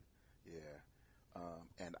 2002, yeah.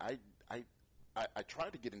 And I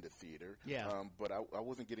tried to get into theater, but I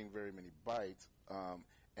wasn't getting very many bites.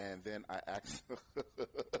 And then I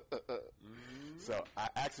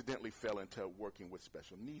accidentally fell into working with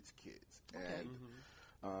special needs kids, and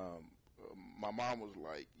my mom was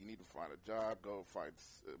like, you need to find a job, go find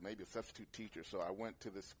maybe a substitute teacher. So I went to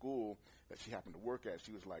this school that she happened to work at.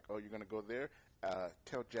 She was like, oh, you're going to go there?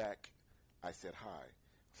 Tell Jack I said hi. I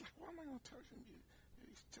was like, why am I going to tell him?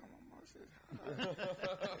 You tell my mom I said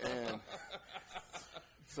hi. And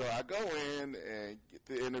so I go in and get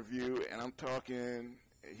the interview, and I'm talking.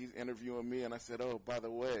 He's interviewing me, and I said, oh, by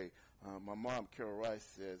the way, my mom, Carol Rice,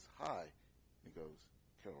 says hi. He goes,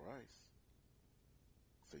 Carol Rice?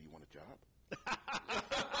 So you want a job?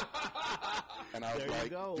 And I was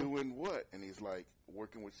like, doing what? And he's like,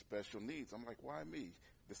 working with special needs. I'm like, why me?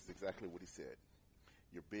 This is exactly what he said.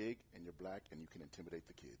 You're big and you're black and you can intimidate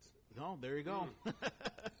the kids. Oh, there you go.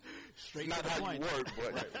 Straight not to the how point. You work,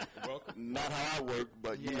 but Welcome. Not how I work,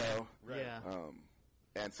 but you know. Right. Yeah.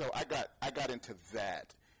 And so I got into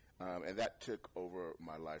that, and that took over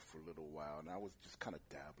my life for a little while, and I was just kind of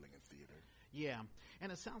dabbling in theater. Yeah,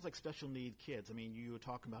 and it sounds like special need kids. I mean, you were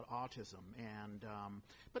talking about autism, and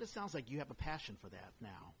but it sounds like you have a passion for that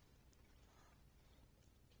now.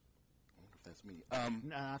 I wonder if that's me.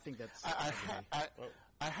 No, I think that's.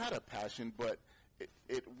 I had a passion, but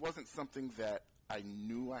it wasn't something that I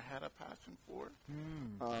knew I had a passion for.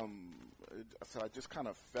 So I just kind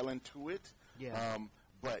of fell into it. Yeah.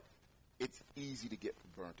 But it's easy to get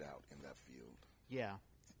burnt out in that field. Yeah.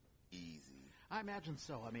 Easy. I imagine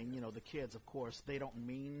so. I mean, the kids, of course, they don't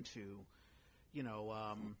mean to,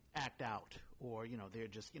 act out, or, they're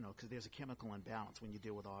just, because there's a chemical imbalance when you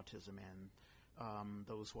deal with autism and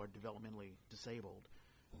those who are developmentally disabled.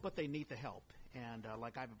 But they need the help. And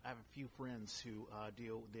like I have a few friends who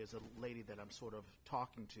there's a lady that I'm sort of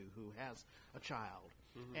talking to who has a child.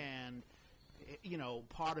 Mm-hmm. And,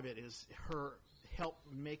 part of it is her help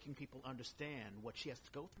making people understand what she has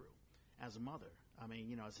to go through as a mother. I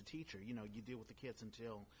mean, as a teacher, you deal with the kids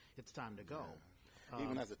until it's time to go. Yeah.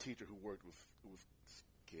 Even as a teacher who worked with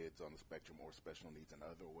kids on the spectrum or special needs in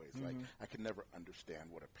other ways, like I can never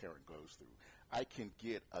understand what a parent goes through. I can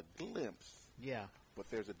get a glimpse. Yeah. But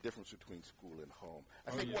there's a difference between school and home.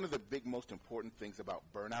 I think one of the most important things about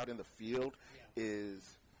burnout in the field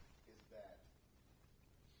is that.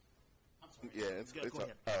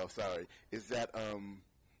 I'm sorry. Is that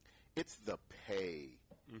it's the pay.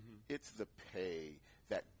 Mm-hmm. It's the pay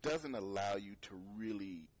that doesn't allow you to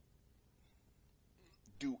really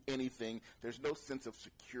do anything. There's no sense of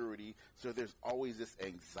security, so there's always this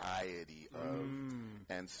anxiety of,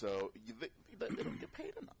 and so they don't get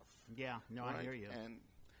paid enough. Yeah, no, right? I hear you. And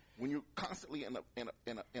when you're constantly in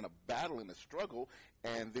a battle, in a struggle,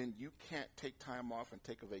 and then you can't take time off and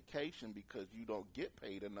take a vacation because you don't get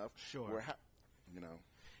paid enough. Sure.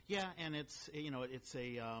 Yeah, and it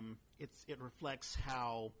reflects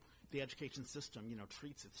how the education system,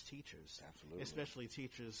 treats its teachers. Absolutely. Especially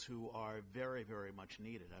teachers who are very, very much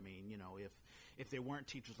needed. I mean, if there weren't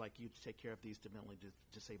teachers like you to take care of these developmentally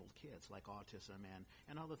disabled kids, like autism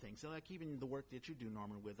and other things, so like even the work that you do,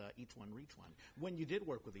 Norman, with Each One Reach One. When you did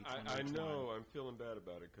work with Each One Reach One. I know. I'm feeling bad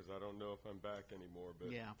about it because I don't know if I'm back anymore.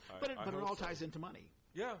 But yeah, but it all ties into money.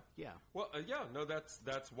 Yeah. Yeah. Well, no, that's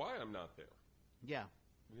why I'm not there. Yeah.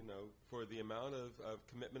 For the amount of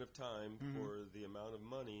commitment of time, for the amount of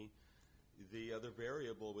money, the other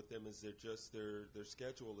variable with them is their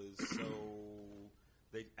schedule is so.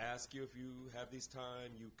 They ask you if you have these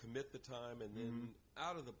time, you commit the time, and then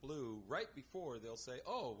out of the blue, right before, they'll say,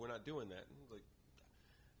 "Oh, we're not doing that." And like,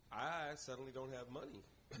 I suddenly don't have money.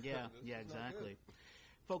 Yeah, yeah, exactly.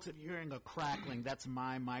 Folks, if you're hearing a crackling, that's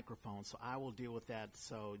my microphone, so I will deal with that.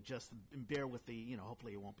 So just bear with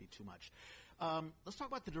hopefully it won't be too much. Let's talk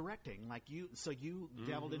about the directing. Like you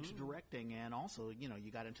dabbled into directing, and also,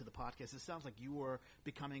 you got into the podcast. It sounds like you were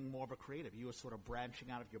becoming more of a creative. You were sort of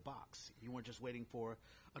branching out of your box. You weren't just waiting for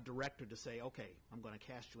a director to say, "Okay, I'm going to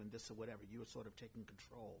cast you in this or whatever." You were sort of taking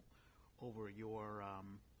control over your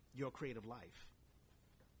creative life.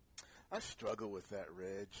 I struggle with that,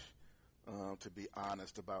 Reg. To be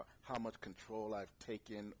honest about how much control I've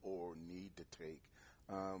taken or need to take.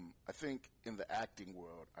 I think in the acting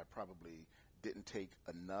world, I probably didn't take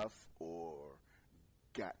enough or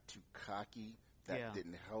got too cocky. That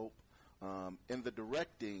didn't help. In the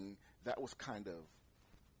directing, that was kind of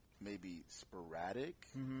maybe sporadic.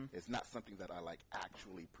 Mm-hmm. It's not something that I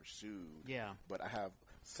actually pursued. Yeah. But I have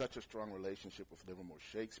such a strong relationship with Livermore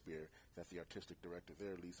Shakespeare that the artistic director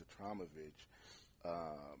there, Lisa Tromovich,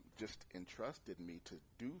 just entrusted me to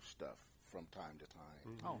do stuff from time to time.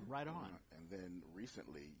 Mm-hmm. Oh, right on. And then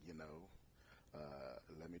recently,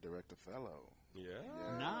 let me direct Othello. Yeah.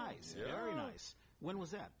 Nice. Yeah. Very nice. When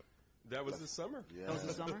was that? That was the summer. Yeah. That was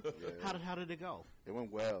the summer? Yeah. How did it go? It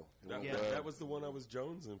went well. That was the one I was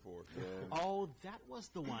jonesing for. Yeah. Oh, that was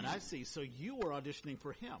the one. I see. So you were auditioning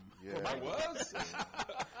for him. Yeah. I was.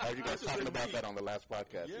 I heard you guys talking about that on the last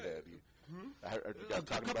podcast. Yeah. I heard you guys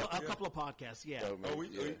talking about a couple of podcasts, yeah.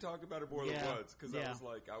 We talked about it more than once because Yeah.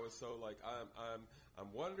 I was so like,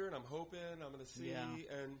 I'm wondering, I'm hoping, I'm going to see,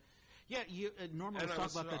 and Norman was I talking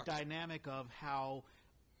was about shocked. the dynamic of how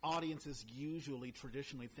audiences usually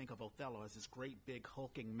traditionally think of Othello as this great big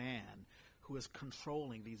hulking man who is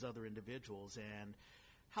controlling these other individuals, and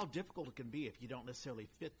how difficult it can be if you don't necessarily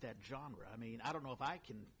fit that genre. I mean, I don't know if I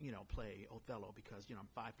can, play Othello because, I'm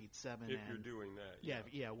 5'7". if you're doing that.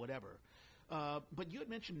 Yeah, whatever. But you had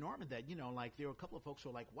mentioned, Norman, that, like there were a couple of folks who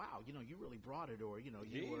were like, wow, you really brought it, or, you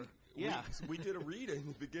were. Yeah. We did a reading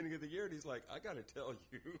at the beginning of the year, and he's like, I got to tell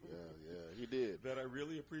you. Yeah, he did. That I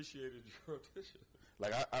really appreciated your audition.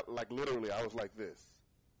 Like, I literally, I was like this.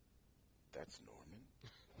 That's Norman?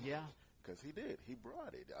 Yeah. Because he did. He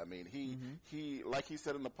brought it. I mean, he like he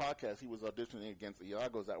said in the podcast, he was auditioning against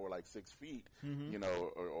Iagos that were like 6 feet,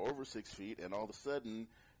 or over 6 feet, and all of a sudden,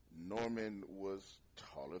 Norman was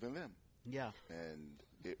taller than them. Yeah. And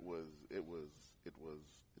it was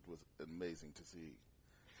amazing to see.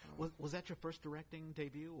 Was that your first directing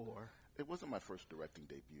debut, or? It wasn't my first directing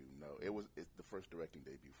debut. No, it's the first directing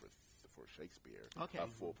debut for Shakespeare. Okay. A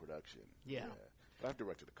full production. Yeah. But I've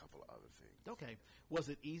directed a couple of other things. Okay. Was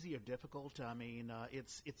it easy or difficult? I mean,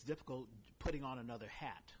 it's difficult putting on another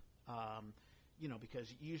hat.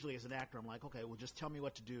 Because usually as an actor, I'm like, okay, well, just tell me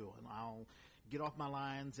what to do, and I'll get off my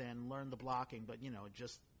lines and learn the blocking. But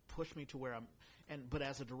just push me to where I'm. But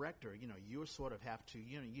as a director, you sort of have to,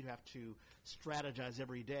 you have to strategize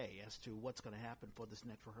every day as to what's going to happen for this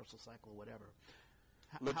next rehearsal cycle or whatever.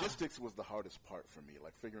 Logistics was the hardest part for me,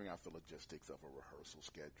 like figuring out the logistics of a rehearsal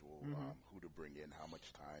schedule, who to bring in, how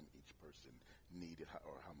much time each person needed,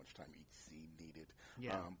 or how much time each scene needed.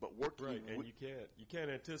 Yeah. But working and you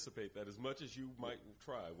can't anticipate that as much as you might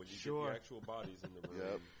try when you get the actual bodies in the room.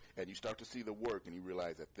 Yep. And you start to see the work, and you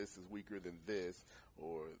realize that this is weaker than this,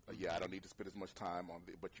 or I don't need to spend as much time on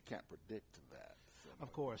it, but you can't predict that. So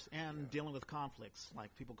of course, and dealing with conflicts,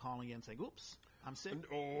 like people calling in and saying, "Oops, I'm sick.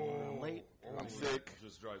 I'm late. I'm sick. It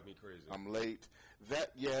just drives me crazy. I'm late."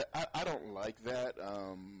 I don't like that.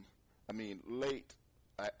 I mean, late,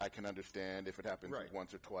 I can understand if it happens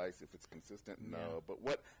once or twice, if it's consistent, no. But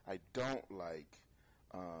what I don't like,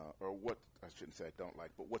 or what I shouldn't say I don't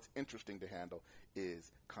like, but what's interesting to handle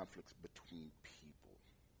is conflicts between people.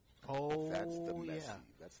 Oh, that's the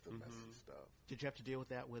messy stuff. Did you have to deal with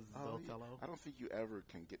that with Othello? I don't think you ever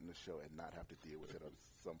can get in the show and not have to deal with it in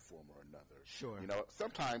some form or another. Sure.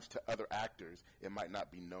 Sometimes to other actors, it might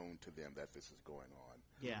not be known to them that this is going on.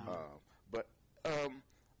 Yeah. But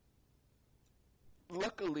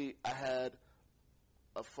luckily, I had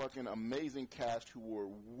a fucking amazing cast who were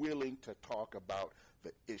willing to talk about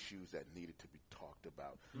the issues that needed to be talked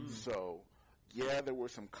about. So, there were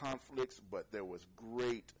some conflicts, but there was a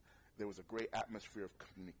great atmosphere of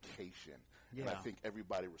communication. Yeah. And I think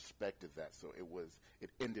everybody respected that. So it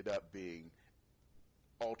ended up being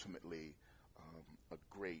ultimately a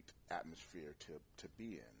great atmosphere to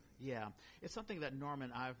be in. Yeah. It's something that,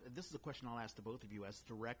 Norman, this is a question I'll ask the both of you as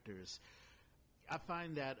directors. I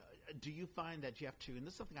find that, do you find that you have to, and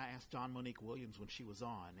this is something I asked Dawn Monique Williams when she was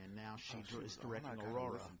on, and now she is directing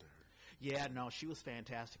Aurora. Yeah, no, she was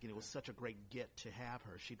fantastic, and it was such a great get to have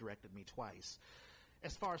her. She directed me twice.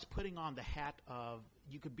 As far as putting on the hat of,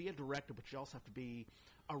 you could be a director, but you also have to be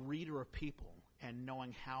a reader of people and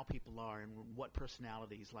knowing how people are and what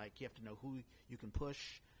personalities. Like, you have to know who you can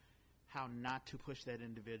push, how not to push that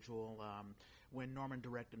individual. When Norman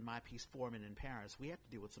directed my piece, Foreman in Paris, we had to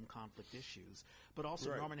deal with some conflict issues. But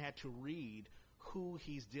also Norman had to read who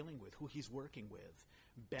he's dealing with, who he's working with.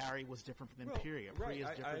 Barry was different from Imperia. Right.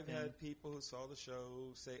 I've had people who saw the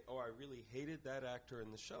show say, "Oh, I really hated that actor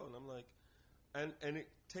in the show," and I'm like, and it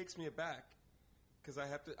takes me aback because I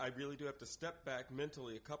really do have to step back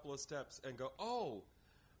mentally a couple of steps and go, "Oh,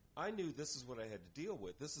 I knew this is what I had to deal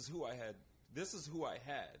with. This is who I had. This is who I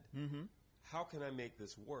had. Mm-hmm. How can I make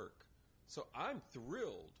this work?" So I'm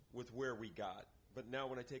thrilled with where we got, but now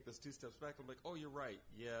when I take those 2 steps back, I'm like, "Oh, you're right.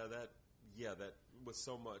 That was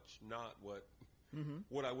so much not what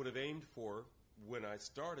I would have aimed for when I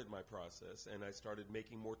started my process, and I started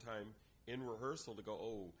making more time in rehearsal to go,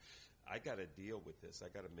 oh, I got to deal with this. I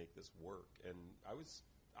got to make this work." And I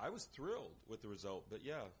was thrilled with the result, but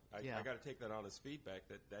I got to take that honest feedback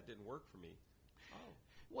that didn't work for me. Oh.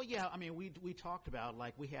 Well, yeah, I mean, we talked about,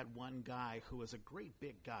 like, we had one guy who was a great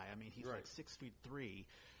big guy. I mean, he's like 6'3",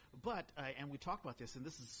 But, and we talked about this, and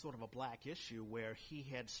this is sort of a black issue where he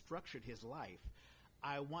had structured his life.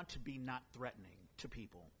 I want to be not threatening to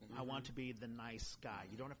people. Mm-hmm. I want to be the nice guy.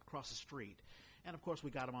 You don't have to cross the street. And, of course,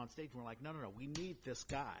 we got him on stage, and we're like, no, we need this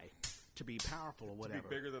guy to be powerful or whatever. To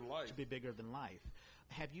be bigger than life. To be bigger than life.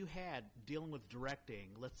 Have you had, dealing with directing,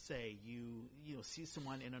 let's say you see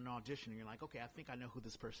someone in an audition, and you're like, okay, I think I know who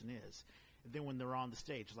this person is. And then when they're on the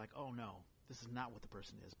stage, it's like, oh, no, this is not what the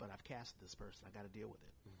person is, but I've cast this person. I got to deal with it.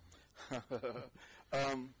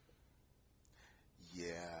 Yeah.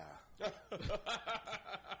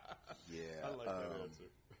 Yeah. I like that answer.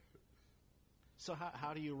 So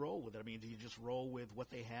how do you roll with it? I mean, do you just roll with what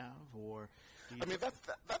they have, or? I mean,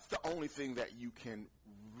 that's the only thing that you can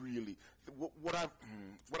really. What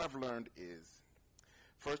I've learned is,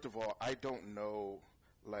 first of all, I don't know.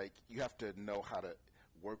 Like, you have to know how to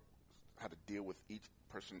deal with each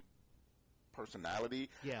personality.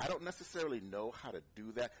 Yeah. I don't necessarily know how to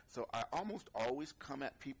do that, so I almost always come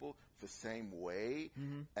at people the same way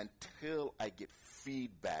until I get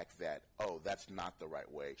feedback that, oh, that's not the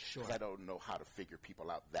right way. Sure. 'Cause I don't know how to figure people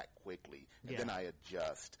out that quickly, and Yeah. then I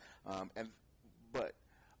adjust. But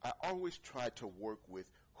I always try to work with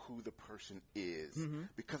who the person is,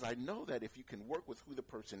 because I know that if you can work with who the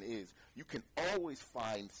person is, you can always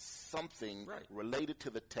find something related to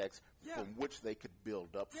the text from which they could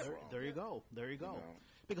build up from. There you go. There you go.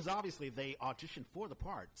 Because obviously they audition for the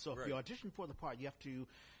part. So if you audition for the part, you have to.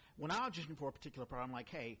 When I audition for a particular part, I'm like,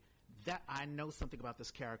 hey, that I know something about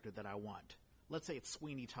this character that I want. Let's say it's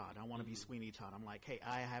Sweeney Todd. I want to be Sweeney Todd. I'm like, hey,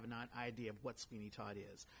 I have an idea of what Sweeney Todd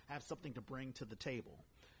is. I have something to bring to the table.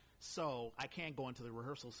 So I can't go into the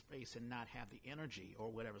rehearsal space and not have the energy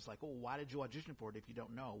or whatever. It's like, oh, why did you audition for it if you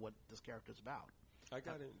don't know what this character's about? Go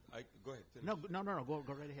ahead. Finish. No. Go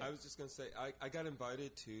right ahead. I was just going to say, I got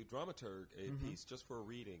invited to dramaturg a piece just for a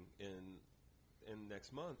reading in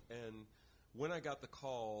next month, and when I got the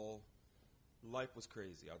call, life was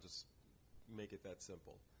crazy. I'll just make it that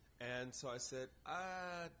simple. And so I said,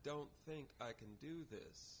 I don't think I can do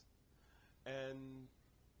this. And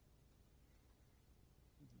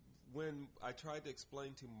when I tried to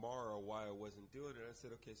explain to Mara why I wasn't doing it, I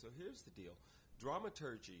said, okay, so here's the deal.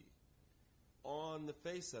 Dramaturgy, on the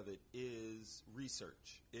face of it, is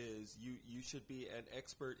research. Is you should be an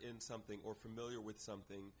expert in something or familiar with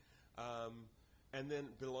something. And then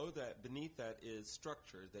beneath that is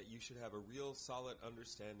structure, that you should have a real solid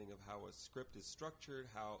understanding of how a script is structured,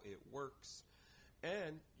 how it works.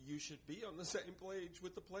 And you should be on the same page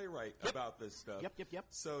with the playwright about this stuff. Yep.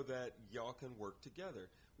 So that y'all can work together,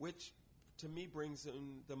 which to me brings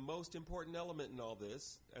in the most important element in all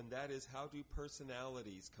this, and that is, how do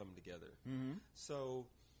personalities come together? So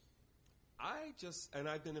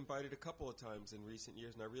I've been invited a couple of times in recent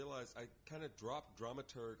years, and I realized I kind of dropped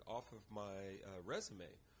dramaturg off of my resume,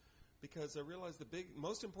 because I realized the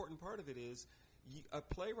most important part of it is a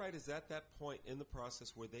playwright is at that point in the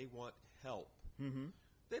process where they want help.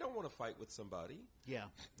 They don't want to fight with somebody. Yeah.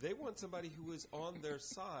 They want somebody who is on their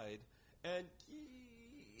side.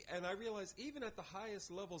 And I realize even at the highest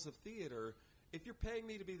levels of theater, if you're paying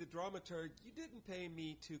me to be the dramaturg, you didn't pay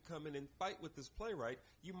me to come in and fight with this playwright.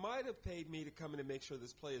 You might have paid me to come in and make sure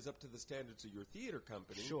this play is up to the standards of your theater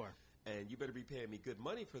company. Sure. And you better be paying me good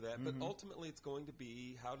money for that. But ultimately, it's going to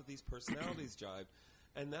be, how do these personalities jive?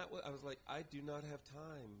 And I was like, I do not have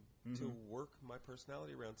time to work my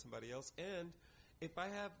personality around somebody else. And if I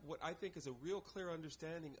have what I think is a real clear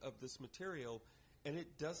understanding of this material and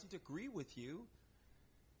it doesn't agree with you,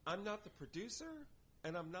 I'm not the producer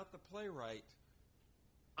and I'm not the playwright.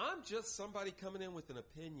 I'm just somebody coming in with an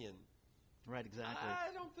opinion. Right, exactly.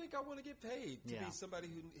 I don't think I want to get paid to be somebody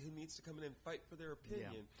who needs to come in and fight for their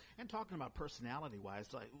opinion. Yeah. And talking about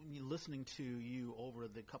personality-wise, like listening to you over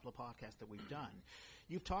the couple of podcasts that we've done,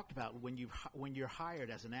 you've talked about when you're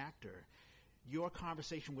hired as an actor, your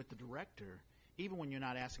conversation with the director, even when you're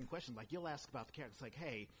not asking questions, like you'll ask about the character. It's like,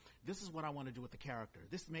 hey, this is what I want to do with the character.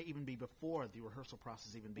 This may even be before the rehearsal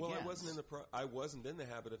process even begins. Well, I wasn't in the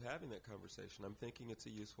habit of having that conversation. I'm thinking it's a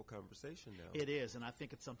useful conversation now. It is, and I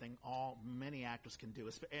think it's something many actors can do.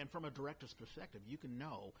 And from a director's perspective, you can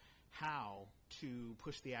know how to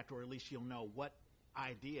push the actor, or at least you'll know what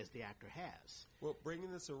ideas the actor has. Well,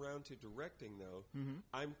 bringing this around to directing, though,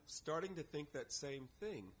 I'm starting to think that same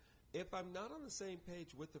thing. If I'm not on the same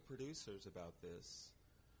page with the producers about this,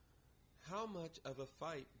 how much of a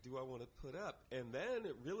fight do I want to put up? And then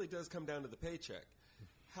it really does come down to the paycheck.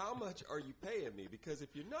 How much are you paying me? Because if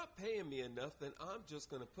you're not paying me enough, then I'm just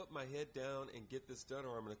going to put my head down and get this done,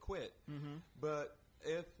 or I'm going to quit. But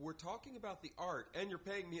if we're talking about the art and you're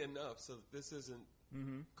paying me enough so that this isn't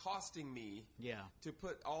costing me to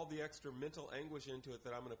put all the extra mental anguish into it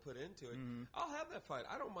that I'm going to put into it, I'll have that fight.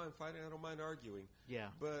 I don't mind fighting. I don't mind arguing. Yeah.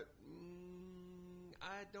 But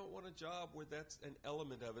I don't want a job where that's an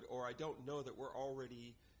element of it, or I don't know that we're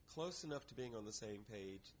already close enough to being on the same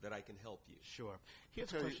page that I can help you. Sure.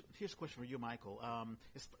 Here's a question for you, Michael.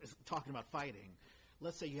 It's talking about fighting.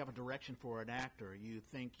 Let's say you have a direction for an actor. You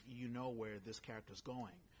think you know where this character's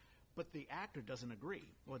going, but the actor doesn't agree,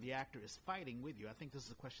 or the actor is fighting with you. I think this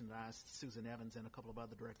is a question that I asked Susan Evans and a couple of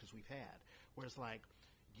other directors we've had, where it's like,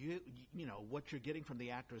 you know, what you're getting from the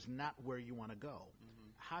actor is not where you want to go.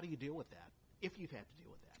 How do you deal with that, if you've had to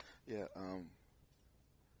deal with that? Yeah,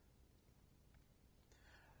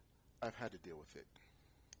 I've had to deal with it.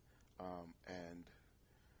 And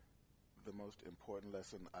the most important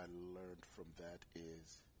lesson I learned from that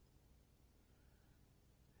is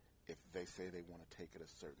if they say they want to take it a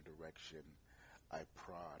certain direction, I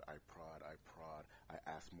prod. I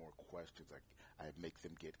ask more questions. I make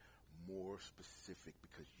them get more specific,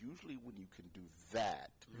 because usually when you can do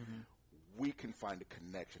that, we can find a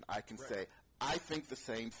connection. I can say, I think the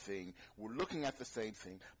same thing. We're looking at the same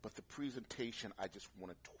thing, but the presentation, I just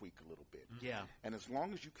want to tweak a little bit. Yeah. And as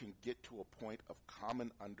long as you can get to a point of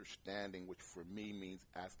common understanding, which for me means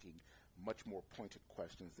asking much more pointed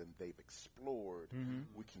questions than they've explored,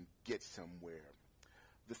 we can get somewhere.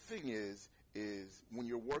 The thing is when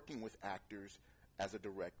you're working with actors as a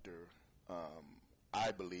director,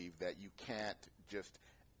 I believe that you can't just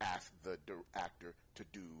ask the actor to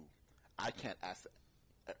do. I can't ask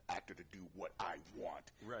the actor to do what I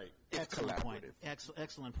want. Right. It's excellent point. collaborative.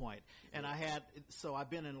 Excellent point. And I've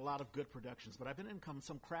been in a lot of good productions, but I've been in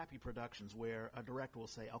some crappy productions where a director will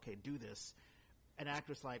say, okay, do this. An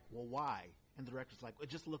actor's like, well, why? And the director's like, it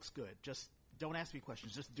just looks good. Just don't ask me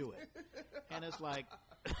questions. Just do it. And it's like,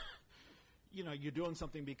 you know, you're doing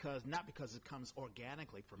something not because it comes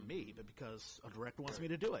organically from me, but because a director wants me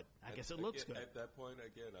to do it. I guess it looks good. At that point,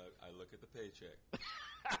 again, I look at the paycheck.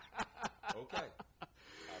 Okay.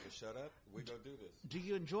 I'm gonna shut up. We go do this. Do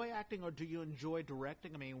you enjoy acting or do you enjoy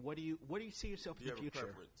directing? I mean, what do you see yourself in the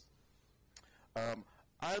future? Do you have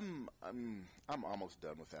a I'm almost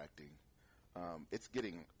done with acting. It's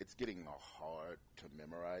getting hard to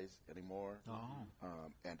memorize anymore.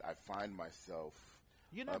 And I find myself.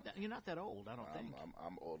 You're not that old, I don't think.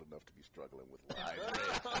 I'm old enough to be struggling with lines.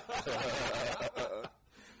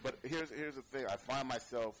 But here's the thing. I find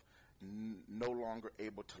myself no longer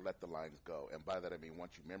able to let the lines go, and by that I mean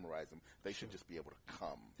once you memorize them, they should just be able to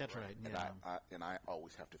come. That's right. And I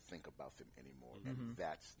always have to think about them anymore, and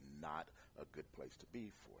that's not a good place to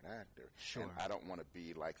be for an actor. Sure. And I don't want to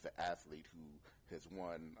be like the athlete who has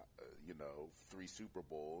won, 3 Super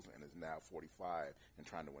Bowls and is now 45 and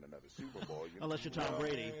trying to win another Super Bowl. Unless you're Tom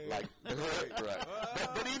Brady. Right.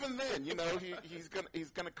 But even then,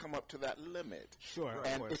 he's gonna come up to that limit. Sure.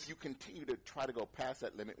 And if you continue to try to go past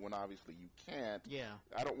that limit when obviously you can't,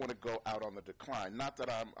 I don't want to go out on the decline. Not that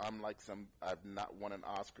I'm like I've not won an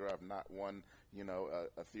Oscar, I've not won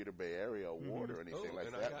a Theater Bay Area award or anything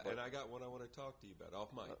like that. And I got one I want to talk to you about off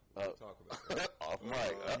mic. We'll talk about that. Off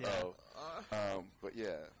mic. But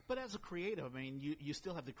yeah. But as a creative, I mean, you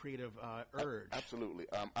still have the creative urge. Absolutely.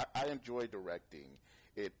 I enjoy directing.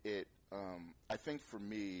 I think for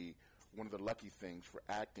me, one of the lucky things for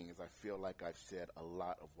acting is I feel like I've said a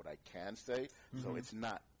lot of what I can say, so it's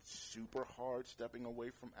not super hard stepping away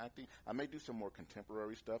from acting. I may do some more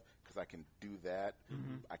contemporary stuff because I can do that.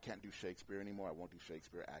 I can't do Shakespeare anymore. I won't do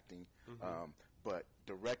Shakespeare acting. But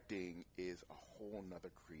directing is a whole nother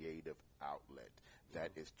creative outlet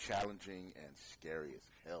that is challenging and scary as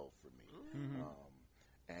hell for me.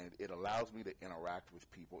 And it allows me to interact with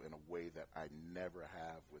people in a way that I never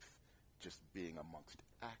have with just being amongst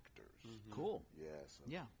actors. Cool. Yeah.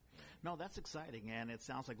 Yeah. No, that's exciting, and it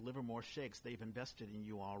sounds like Livermore Shakes, they've invested in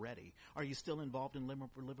you already. Are you still involved in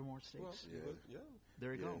Livermore Shakes? Well, yeah.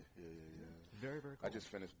 There you go. Yeah. Very, very cool. I just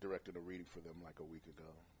finished directing a reading for them like a week ago.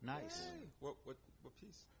 Nice. Hey. What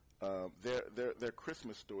piece? Their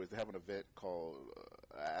Christmas stories. They have an event called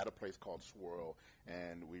at a place called Swirl,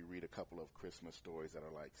 and we read a couple of Christmas stories that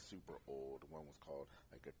are like super old. One was called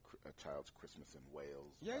like a Child's Christmas in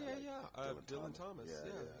Wales. Yeah. Dylan Thomas.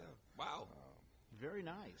 Yeah. Wow. Very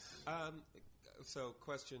nice. So,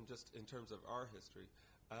 question just in terms of our history.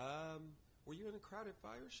 Were you in a Crowded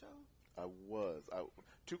Fire show? I was.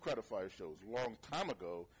 2 Crowded Fire shows. Long time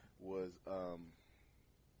ago was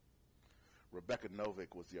Rebecca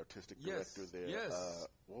Novick was the artistic director there. Yes.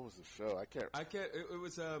 What was the show? I can't. It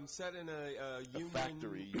was set in a union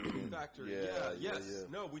factory. Factory. Yeah. Yes.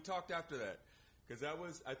 No, we talked after that. Because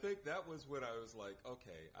I think that was when I was like,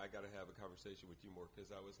 okay, I got to have a conversation with you more.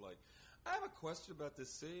 Because I was like, I have a question about this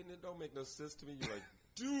scene. It don't make no sense to me. You're like,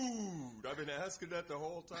 dude, I've been asking that the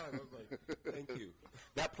whole time. I was like, thank you.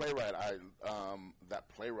 That playwright,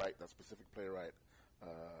 that specific playwright,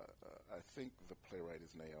 I think the playwright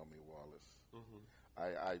is Naomi Wallace. Mm-hmm.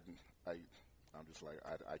 I'm just like,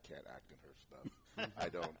 I can't act in her stuff. I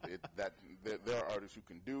don't. There are artists who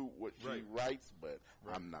can do what she writes, but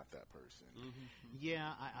I'm not that person. Mm-hmm.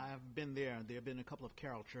 Yeah, I've been there. There have been a couple of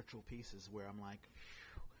Carol Churchill pieces where I'm like,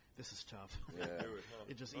 this is tough. Yeah.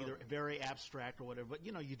 It's just either very abstract or whatever. But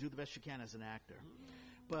you do the best you can as an actor.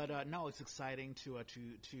 But no, it's exciting to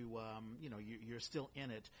you're still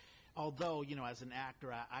in it. Although, as an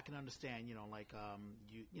actor, I can understand,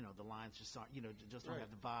 the lines just aren't, just don't have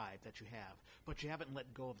the vibe that you have. But you haven't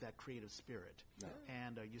let go of that creative spirit. No.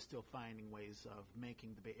 And you're still finding ways of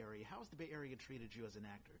making the Bay Area. How has the Bay Area treated you as an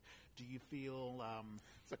actor? Do you feel...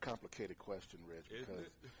 It's a complicated question, Reg,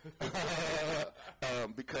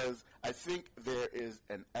 because I think there is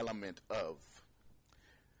an element of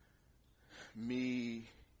me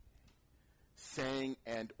saying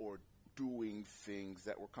and or doing things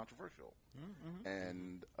that were controversial. Mm-hmm.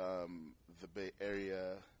 And the Bay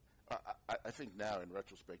Area, I think now in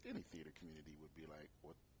retrospect, any theater community would be like,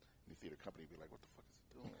 any theater company would be like, what the fuck is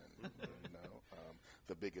it doing?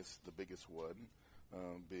 The biggest one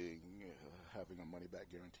being having a money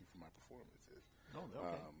back guarantee for my performances. Oh,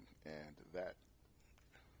 okay. And that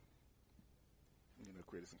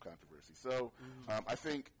created some controversy. So I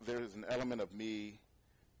think there's an element of me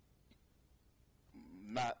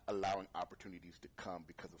not allowing opportunities to come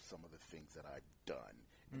because of some of the things that I've done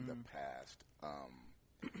in the past,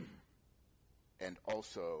 and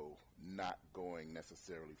also not going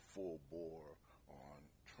necessarily full bore on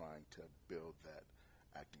trying to build that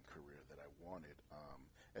acting career that I wanted.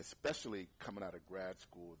 Especially coming out of grad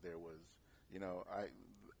school, there was,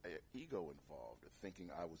 ego involved, thinking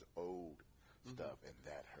I was owed stuff, and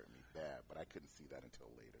that hurt me bad, but I couldn't see that until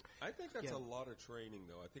later. I think that's a lot of training,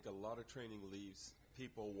 though. I think a lot of training leaves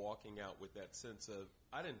people walking out with that sense of,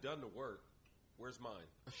 I done the work, where's mine?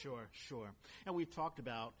 Sure. And we've talked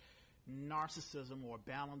about narcissism or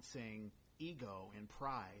balancing ego and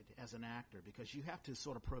pride as an actor, because you have to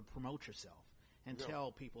sort of promote yourself and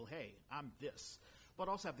tell people, hey, I'm this. But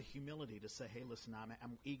also have the humility to say, hey, listen,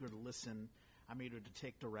 I'm eager to listen. I'm eager to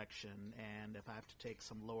take direction, and if I have to take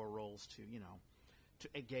some lower roles to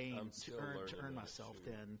earn myself,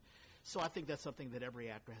 then. So I think that's something that every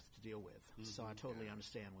actor has to deal with. Mm-hmm. So I totally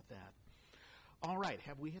understand with that. All right,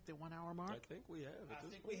 have we hit the 1 hour mark? I think we have. I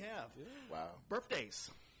think we have. Yeah. Wow. Birthdays.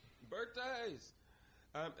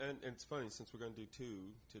 And it's funny, since we're going to do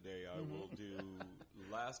two today, I will do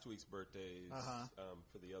last week's birthdays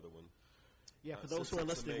for the other one. Yeah, for those who are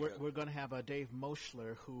listening, we're going to have Dave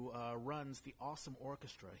Moschler, who runs the Awesome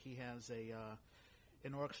Orchestra. He has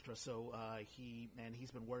an orchestra, so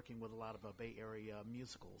he's been working with a lot of Bay Area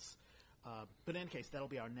musicals. But in any case, that'll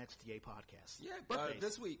be our next DA podcast. Yeah,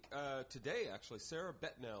 this week, today actually, Sarah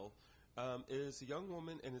Betnell is a young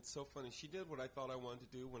woman, and it's so funny. She did what I thought I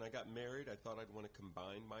wanted to do. When I got married, I thought I'd want to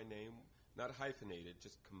combine my name, not hyphenated,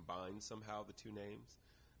 just combine somehow the two names.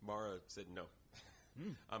 Mara said no.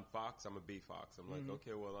 I'm Fox, I'm a B Fox. I'm like,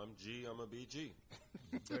 okay, well, I'm G, I'm a BG.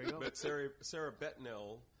 There you go. But Sarah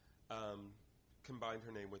Betnell combined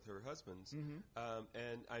her name with her husband's.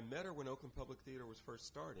 And I met her when Oakland Public Theater was first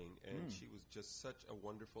starting, and she was just such a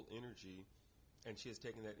wonderful energy. And she has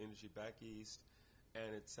taken that energy back east,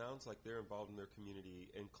 and it sounds like they're involved in their community,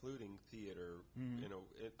 including theater,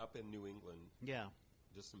 up in New England. Yeah.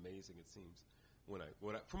 Just amazing, it seems.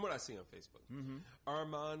 From what I see on Facebook.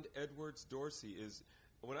 Armand Edwards Dorsey is,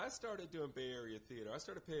 when I started doing Bay Area theater, I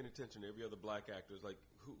started paying attention to every other black actor. Like,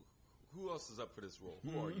 who else is up for this role?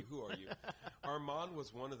 Who are you? Armand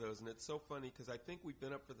was one of those, and it's so funny because I think we've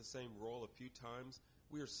been up for the same role a few times.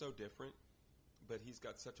 We are so different, but he's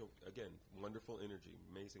got such again, wonderful energy,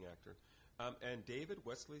 amazing actor. And David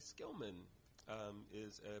Wesley Skillman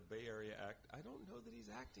is a Bay Area actor. I don't know that he's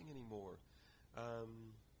acting anymore.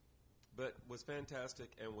 But was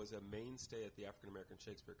fantastic and was a mainstay at the African American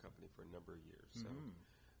Shakespeare Company for a number of years.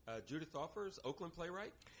 So, Judith Offers, Oakland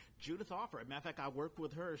playwright. Judith Offer. Matter of fact, I worked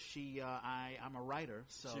with her. I'm a writer.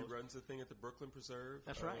 So she runs the thing at the Brooklyn Preserve.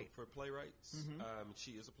 That's right. For playwrights.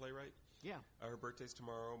 She is a playwright. Yeah. Her birthday's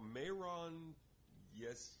tomorrow. Mayron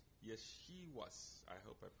Yeshiwas. I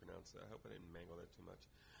hope I pronounced that. I hope I didn't mangle that too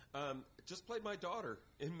much. Just played my daughter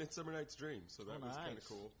in Midsummer Night's Dream, so that was kind of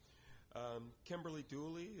cool. Kimberly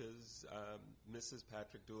Dooley is Mrs.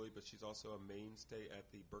 Patrick Dooley, but she's also a mainstay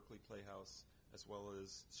at the Berkeley Playhouse as well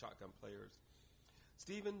as Shotgun Players.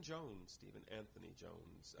 Stephen Anthony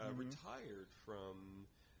Jones, retired from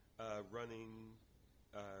running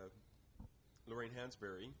Lorraine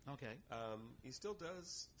Hansberry. Okay. He still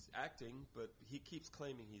does acting, but he keeps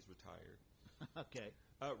claiming he's retired. Okay.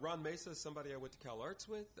 Ron Mesa is somebody I went to Cal Arts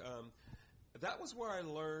with. That was where I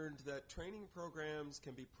learned that training programs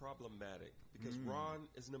can be problematic because Ron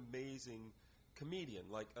is an amazing comedian.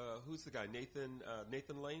 Like, who's the guy?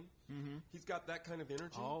 Nathan Lane? Mm-hmm. He's got that kind of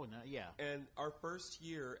energy. Oh, no, yeah. And our first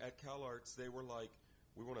year at Cal Arts, they were like,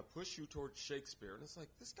 we want to push you towards Shakespeare. And it's like,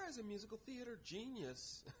 this guy's a musical theater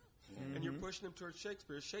genius. And you're pushing him towards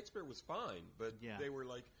Shakespeare. Shakespeare was fine, but they were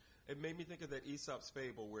like, it made me think of that Aesop's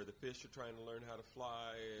fable where the fish are trying to learn how to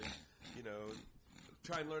fly and,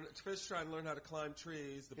 fish trying to learn how to climb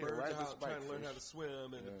trees, the birds are trying to learn how to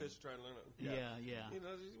swim, and the fish are trying to learn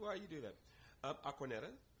how why you do that? Aquanetta,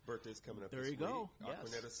 birthday's coming up there this you go. week.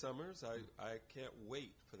 Aquanetta Summers, I can't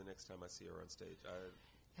wait for the next time I see her on stage.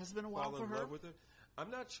 Has it been a while for her? Fall in love with her. I'm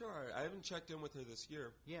not sure. I haven't checked in with her this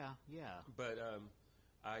year. Yeah. But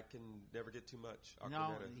I can never get too much.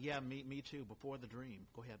 Aquanetta. No, me too. Before the dream.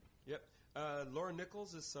 Go ahead. Yep. Laura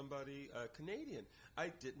Nichols is somebody, Canadian. I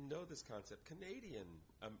didn't know this concept. Canadian.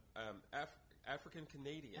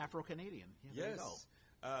 African-Canadian. Afro-Canadian. Yeah, there you go.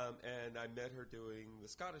 And I met her doing the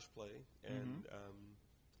Scottish play, and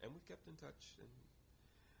we've kept in touch.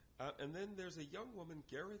 And then there's a young woman,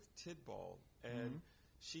 Gareth Tidball, and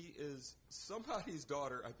she is somebody's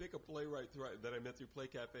daughter. I think a playwright that I met through Play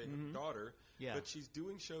Cafe, daughter. Yeah. But she's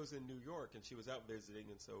doing shows in New York, and she was out visiting,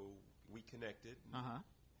 and so we connected.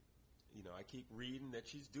 I keep reading that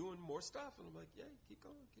she's doing more stuff, and I'm like, yeah, keep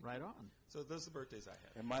going. Right on. So those are the birthdays I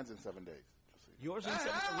have. And mine's in 7 days. Yours in 7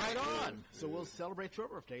 days. Right on. So we'll celebrate your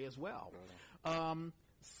birthday as well.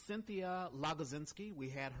 Cynthia Lagozinski, we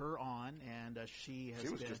had her on, and she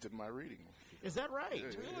was just in my reading. Is that right?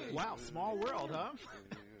 Yeah, really? Wow, small world, huh?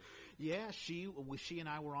 Yeah, she and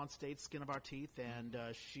I were on stage, Skin of Our Teeth, and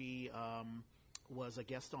she was a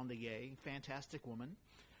guest on the Yay. Fantastic woman.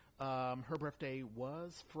 Her birthday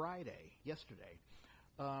was yesterday.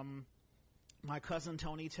 My cousin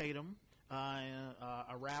Tony Tatum,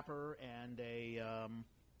 a rapper and a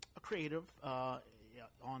creative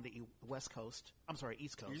on the East Coast.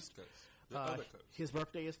 East Coast. The other coast. His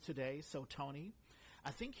birthday is today, so Tony,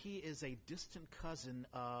 I think he is a distant cousin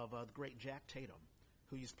of the great Jack Tatum,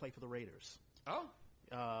 who used to play for the Raiders. Oh.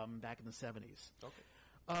 Back in the 70s. Okay.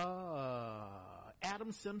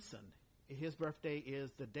 Adam Simpson, his birthday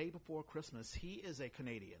is the day before Christmas. He is a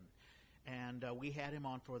Canadian, and we had him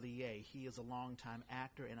on for the Yay. He is a longtime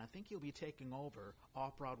actor, and I think he'll be taking over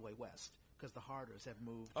Off-Broadway West because the Harders have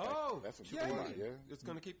moved. Oh, that's a yeah. It's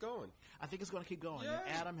going to keep going. I think it's going to keep going. Yeah,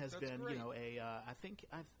 Adam has been, great. I think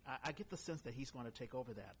I get the sense that he's going to take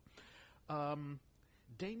over that.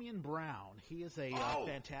 Damian Brown, he is a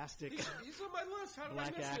fantastic he's on my list. How did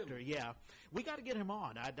black I miss actor. him? Yeah, we got to get him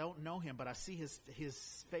on. I don't know him, but I see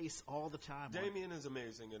his face all the time. Damian is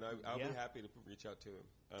amazing, and I'll be happy to reach out to him.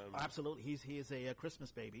 Absolutely, he is a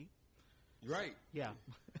Christmas baby. Right. Yeah.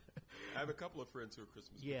 I have a couple of friends who are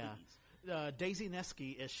Christmas babies. Daisy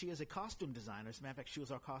Neski, she is a costume designer. As a matter of fact, she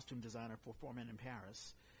was our costume designer for 4 Men in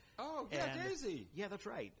Paris. Oh, yeah, Daisy. Yeah, that's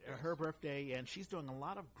right. Yes. Her birthday, and she's doing a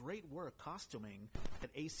lot of great work costuming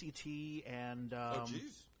at ACT and... oh,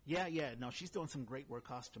 jeez. Yeah. No, she's doing some great work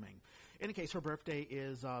costuming. In any case, her birthday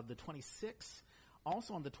is the 26th.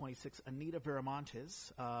 Also on the 26th, Anita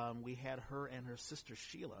Viramontes. We had her and her sister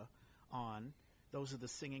Sheila on. Those are the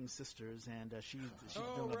singing sisters, and she's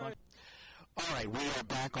doing a bunch. All right, we are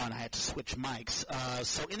back on. I had to switch mics.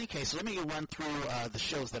 So in any case, let me run through the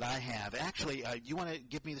shows that I have. Actually, you want to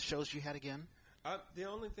give me the shows you had again? The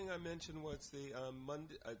only thing I mentioned was the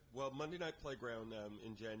Monday Night Playground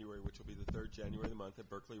in January, which will be the 3rd January of the month at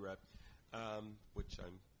Berkeley Rep, which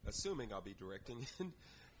I'm assuming I'll be directing in.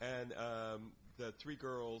 And the Three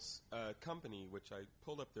Girls Company, which I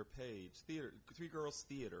pulled up their page, Three Girls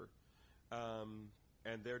Theater.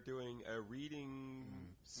 And they're doing a reading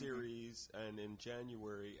series, and in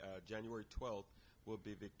January 12th, will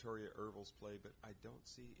be Victoria Ervil's play, but I don't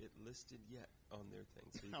see it listed yet on their thing.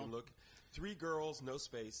 So you can look. Three Girls, no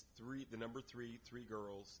space, the number 3, Three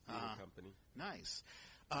Girls Theater Company. Nice.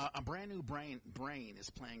 A brand new Brain is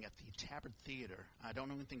playing at the Tabard Theater. I don't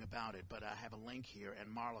know anything about it, but I have a link here, and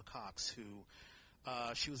Marla Cox, who...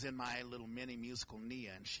 she was in my little mini musical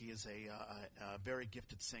Nia, and she is a very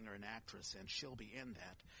gifted singer and actress, and she'll be in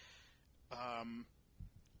that.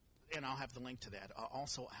 And I'll have the link to that.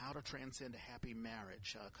 Also, How to Transcend a Happy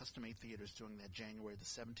Marriage. Custom 8 Theater's doing that January the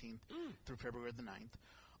 17th through February the 9th.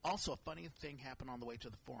 Also, a funny thing happened on the way to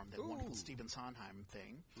the forum, that wonderful Stephen Sondheim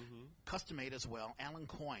thing. Custom 8 as well. Alan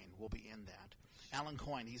Coyne will be in that. Alan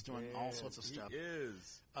Coyne. He's doing all sorts of stuff. He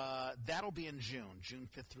is. That'll be in June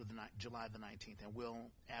 5th through July the 19th, and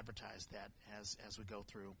we'll advertise that as we go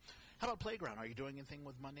through. How about Playground? Are you doing anything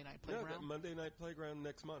with Monday Night Playground? Yeah, Monday Night Playground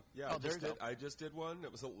next month. Yeah, Oh, I just did one.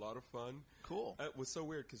 It was a lot of fun. Cool. It was so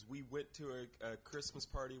weird because we went to a Christmas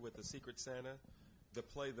party with the Secret Santa. The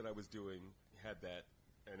play that I was doing had that,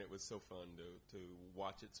 and it was so fun to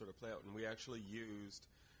watch it sort of play out. And we actually used...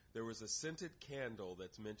 There was a scented candle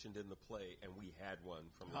that's mentioned in the play, and we had one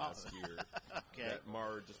from last year that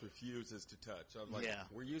Mara just refuses to touch. I'm like,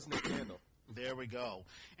 we're using a candle. There we go.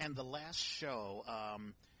 And the last show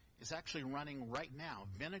is actually running right now.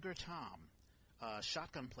 Vinegar Tom,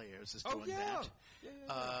 Shotgun Players, is doing that.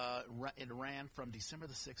 It ran from December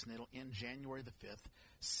the 6th, and it'll end January the 5th.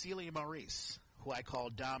 Celia Maurice, who I call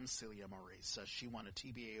Dom Celia Maurice, she won a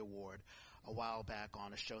TBA award a while back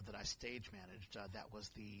on a show that I stage managed. That was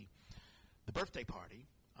the birthday party,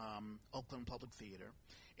 Oakland Public Theater.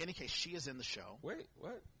 In any case, she is in the show. Wait,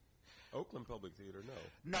 what? Oakland Public Theater?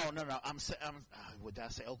 No. Would I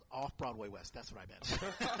say off Broadway West? That's what I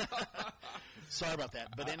meant. Sorry about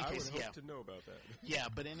that. But in any case, I would hope to know about that. Yeah,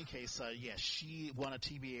 but in any case, she won a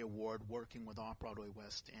TBA award working with Off Broadway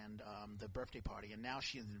West and the birthday party, and now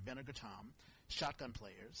she is in Vinegar Tom, Shotgun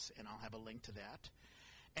Players, and I'll have a link to that.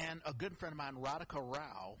 And a good friend of mine, Radhika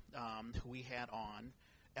Rao, who we had on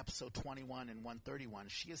episode 21 and 131,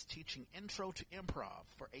 she is teaching Intro to Improv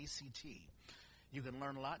for ACT. You can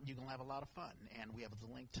learn a lot, and you can have a lot of fun. And we have the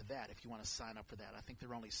link to that if you want to sign up for that. I think there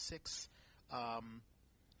are only six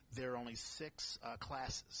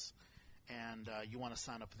classes, and you want to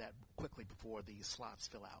sign up for that quickly before the slots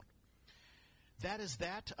fill out. That is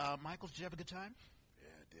that. Michael, did you have a good time? Yeah,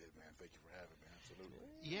 I did, man. Thank you for having me. Absolutely.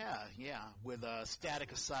 Yeah. With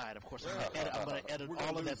static aside, of course, I'm going to edit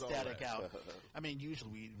all of that static out. I mean,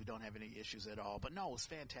 usually we don't have any issues at all. But no, it was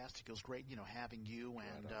fantastic. It was great, having you,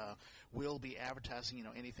 and we'll be advertising,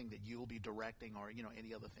 anything that you'll be directing or,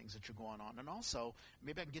 any other things that you're going on. And also,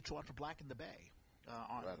 maybe I can get you on for Black in the Bay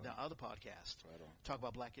on the other podcast. Right on. Talk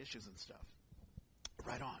about black issues and stuff.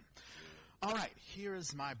 Right on. All right, here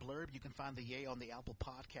is my blurb. You can find the Yay on the Apple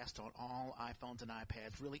Podcast on all iPhones and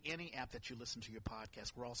iPads, really any app that you listen to your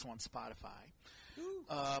podcast. We're also on Spotify.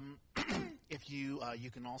 If you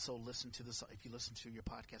can also listen to this, if you listen to your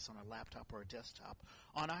podcast on a laptop or a desktop,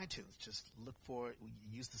 on iTunes, just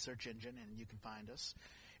use the search engine and you can find us.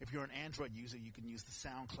 If you're an Android user, you can use the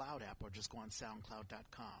SoundCloud app or just go on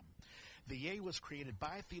SoundCloud.com. The Yay was created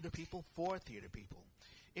by theater people for theater people.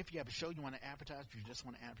 If you have a show you want to advertise, or you just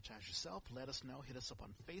want to advertise yourself, let us know. Hit us up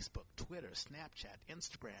on Facebook, Twitter, Snapchat,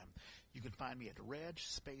 Instagram. You can find me at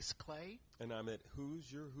Reg_Clay. And I'm at Who's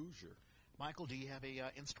Your Hoosier. Michael, do you have a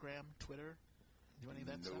Instagram, Twitter? Do any of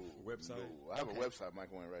that stuff? Website? No. I have a website,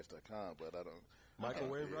 MichaelWainWrights.com, but I don't.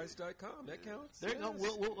 MichaelWainWrights.com. That counts. There you go.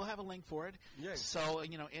 We'll have a link for it. Yeah. So,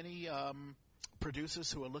 any producers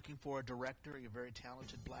who are looking for a director, a very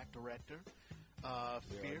talented black director, there are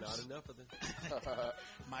not enough of them.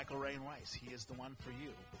 Michael Rain Rice, he is the one for you.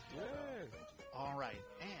 Yeah. All right,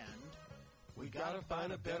 and we got to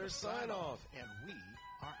find a better sign-off. And we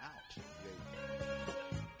are out.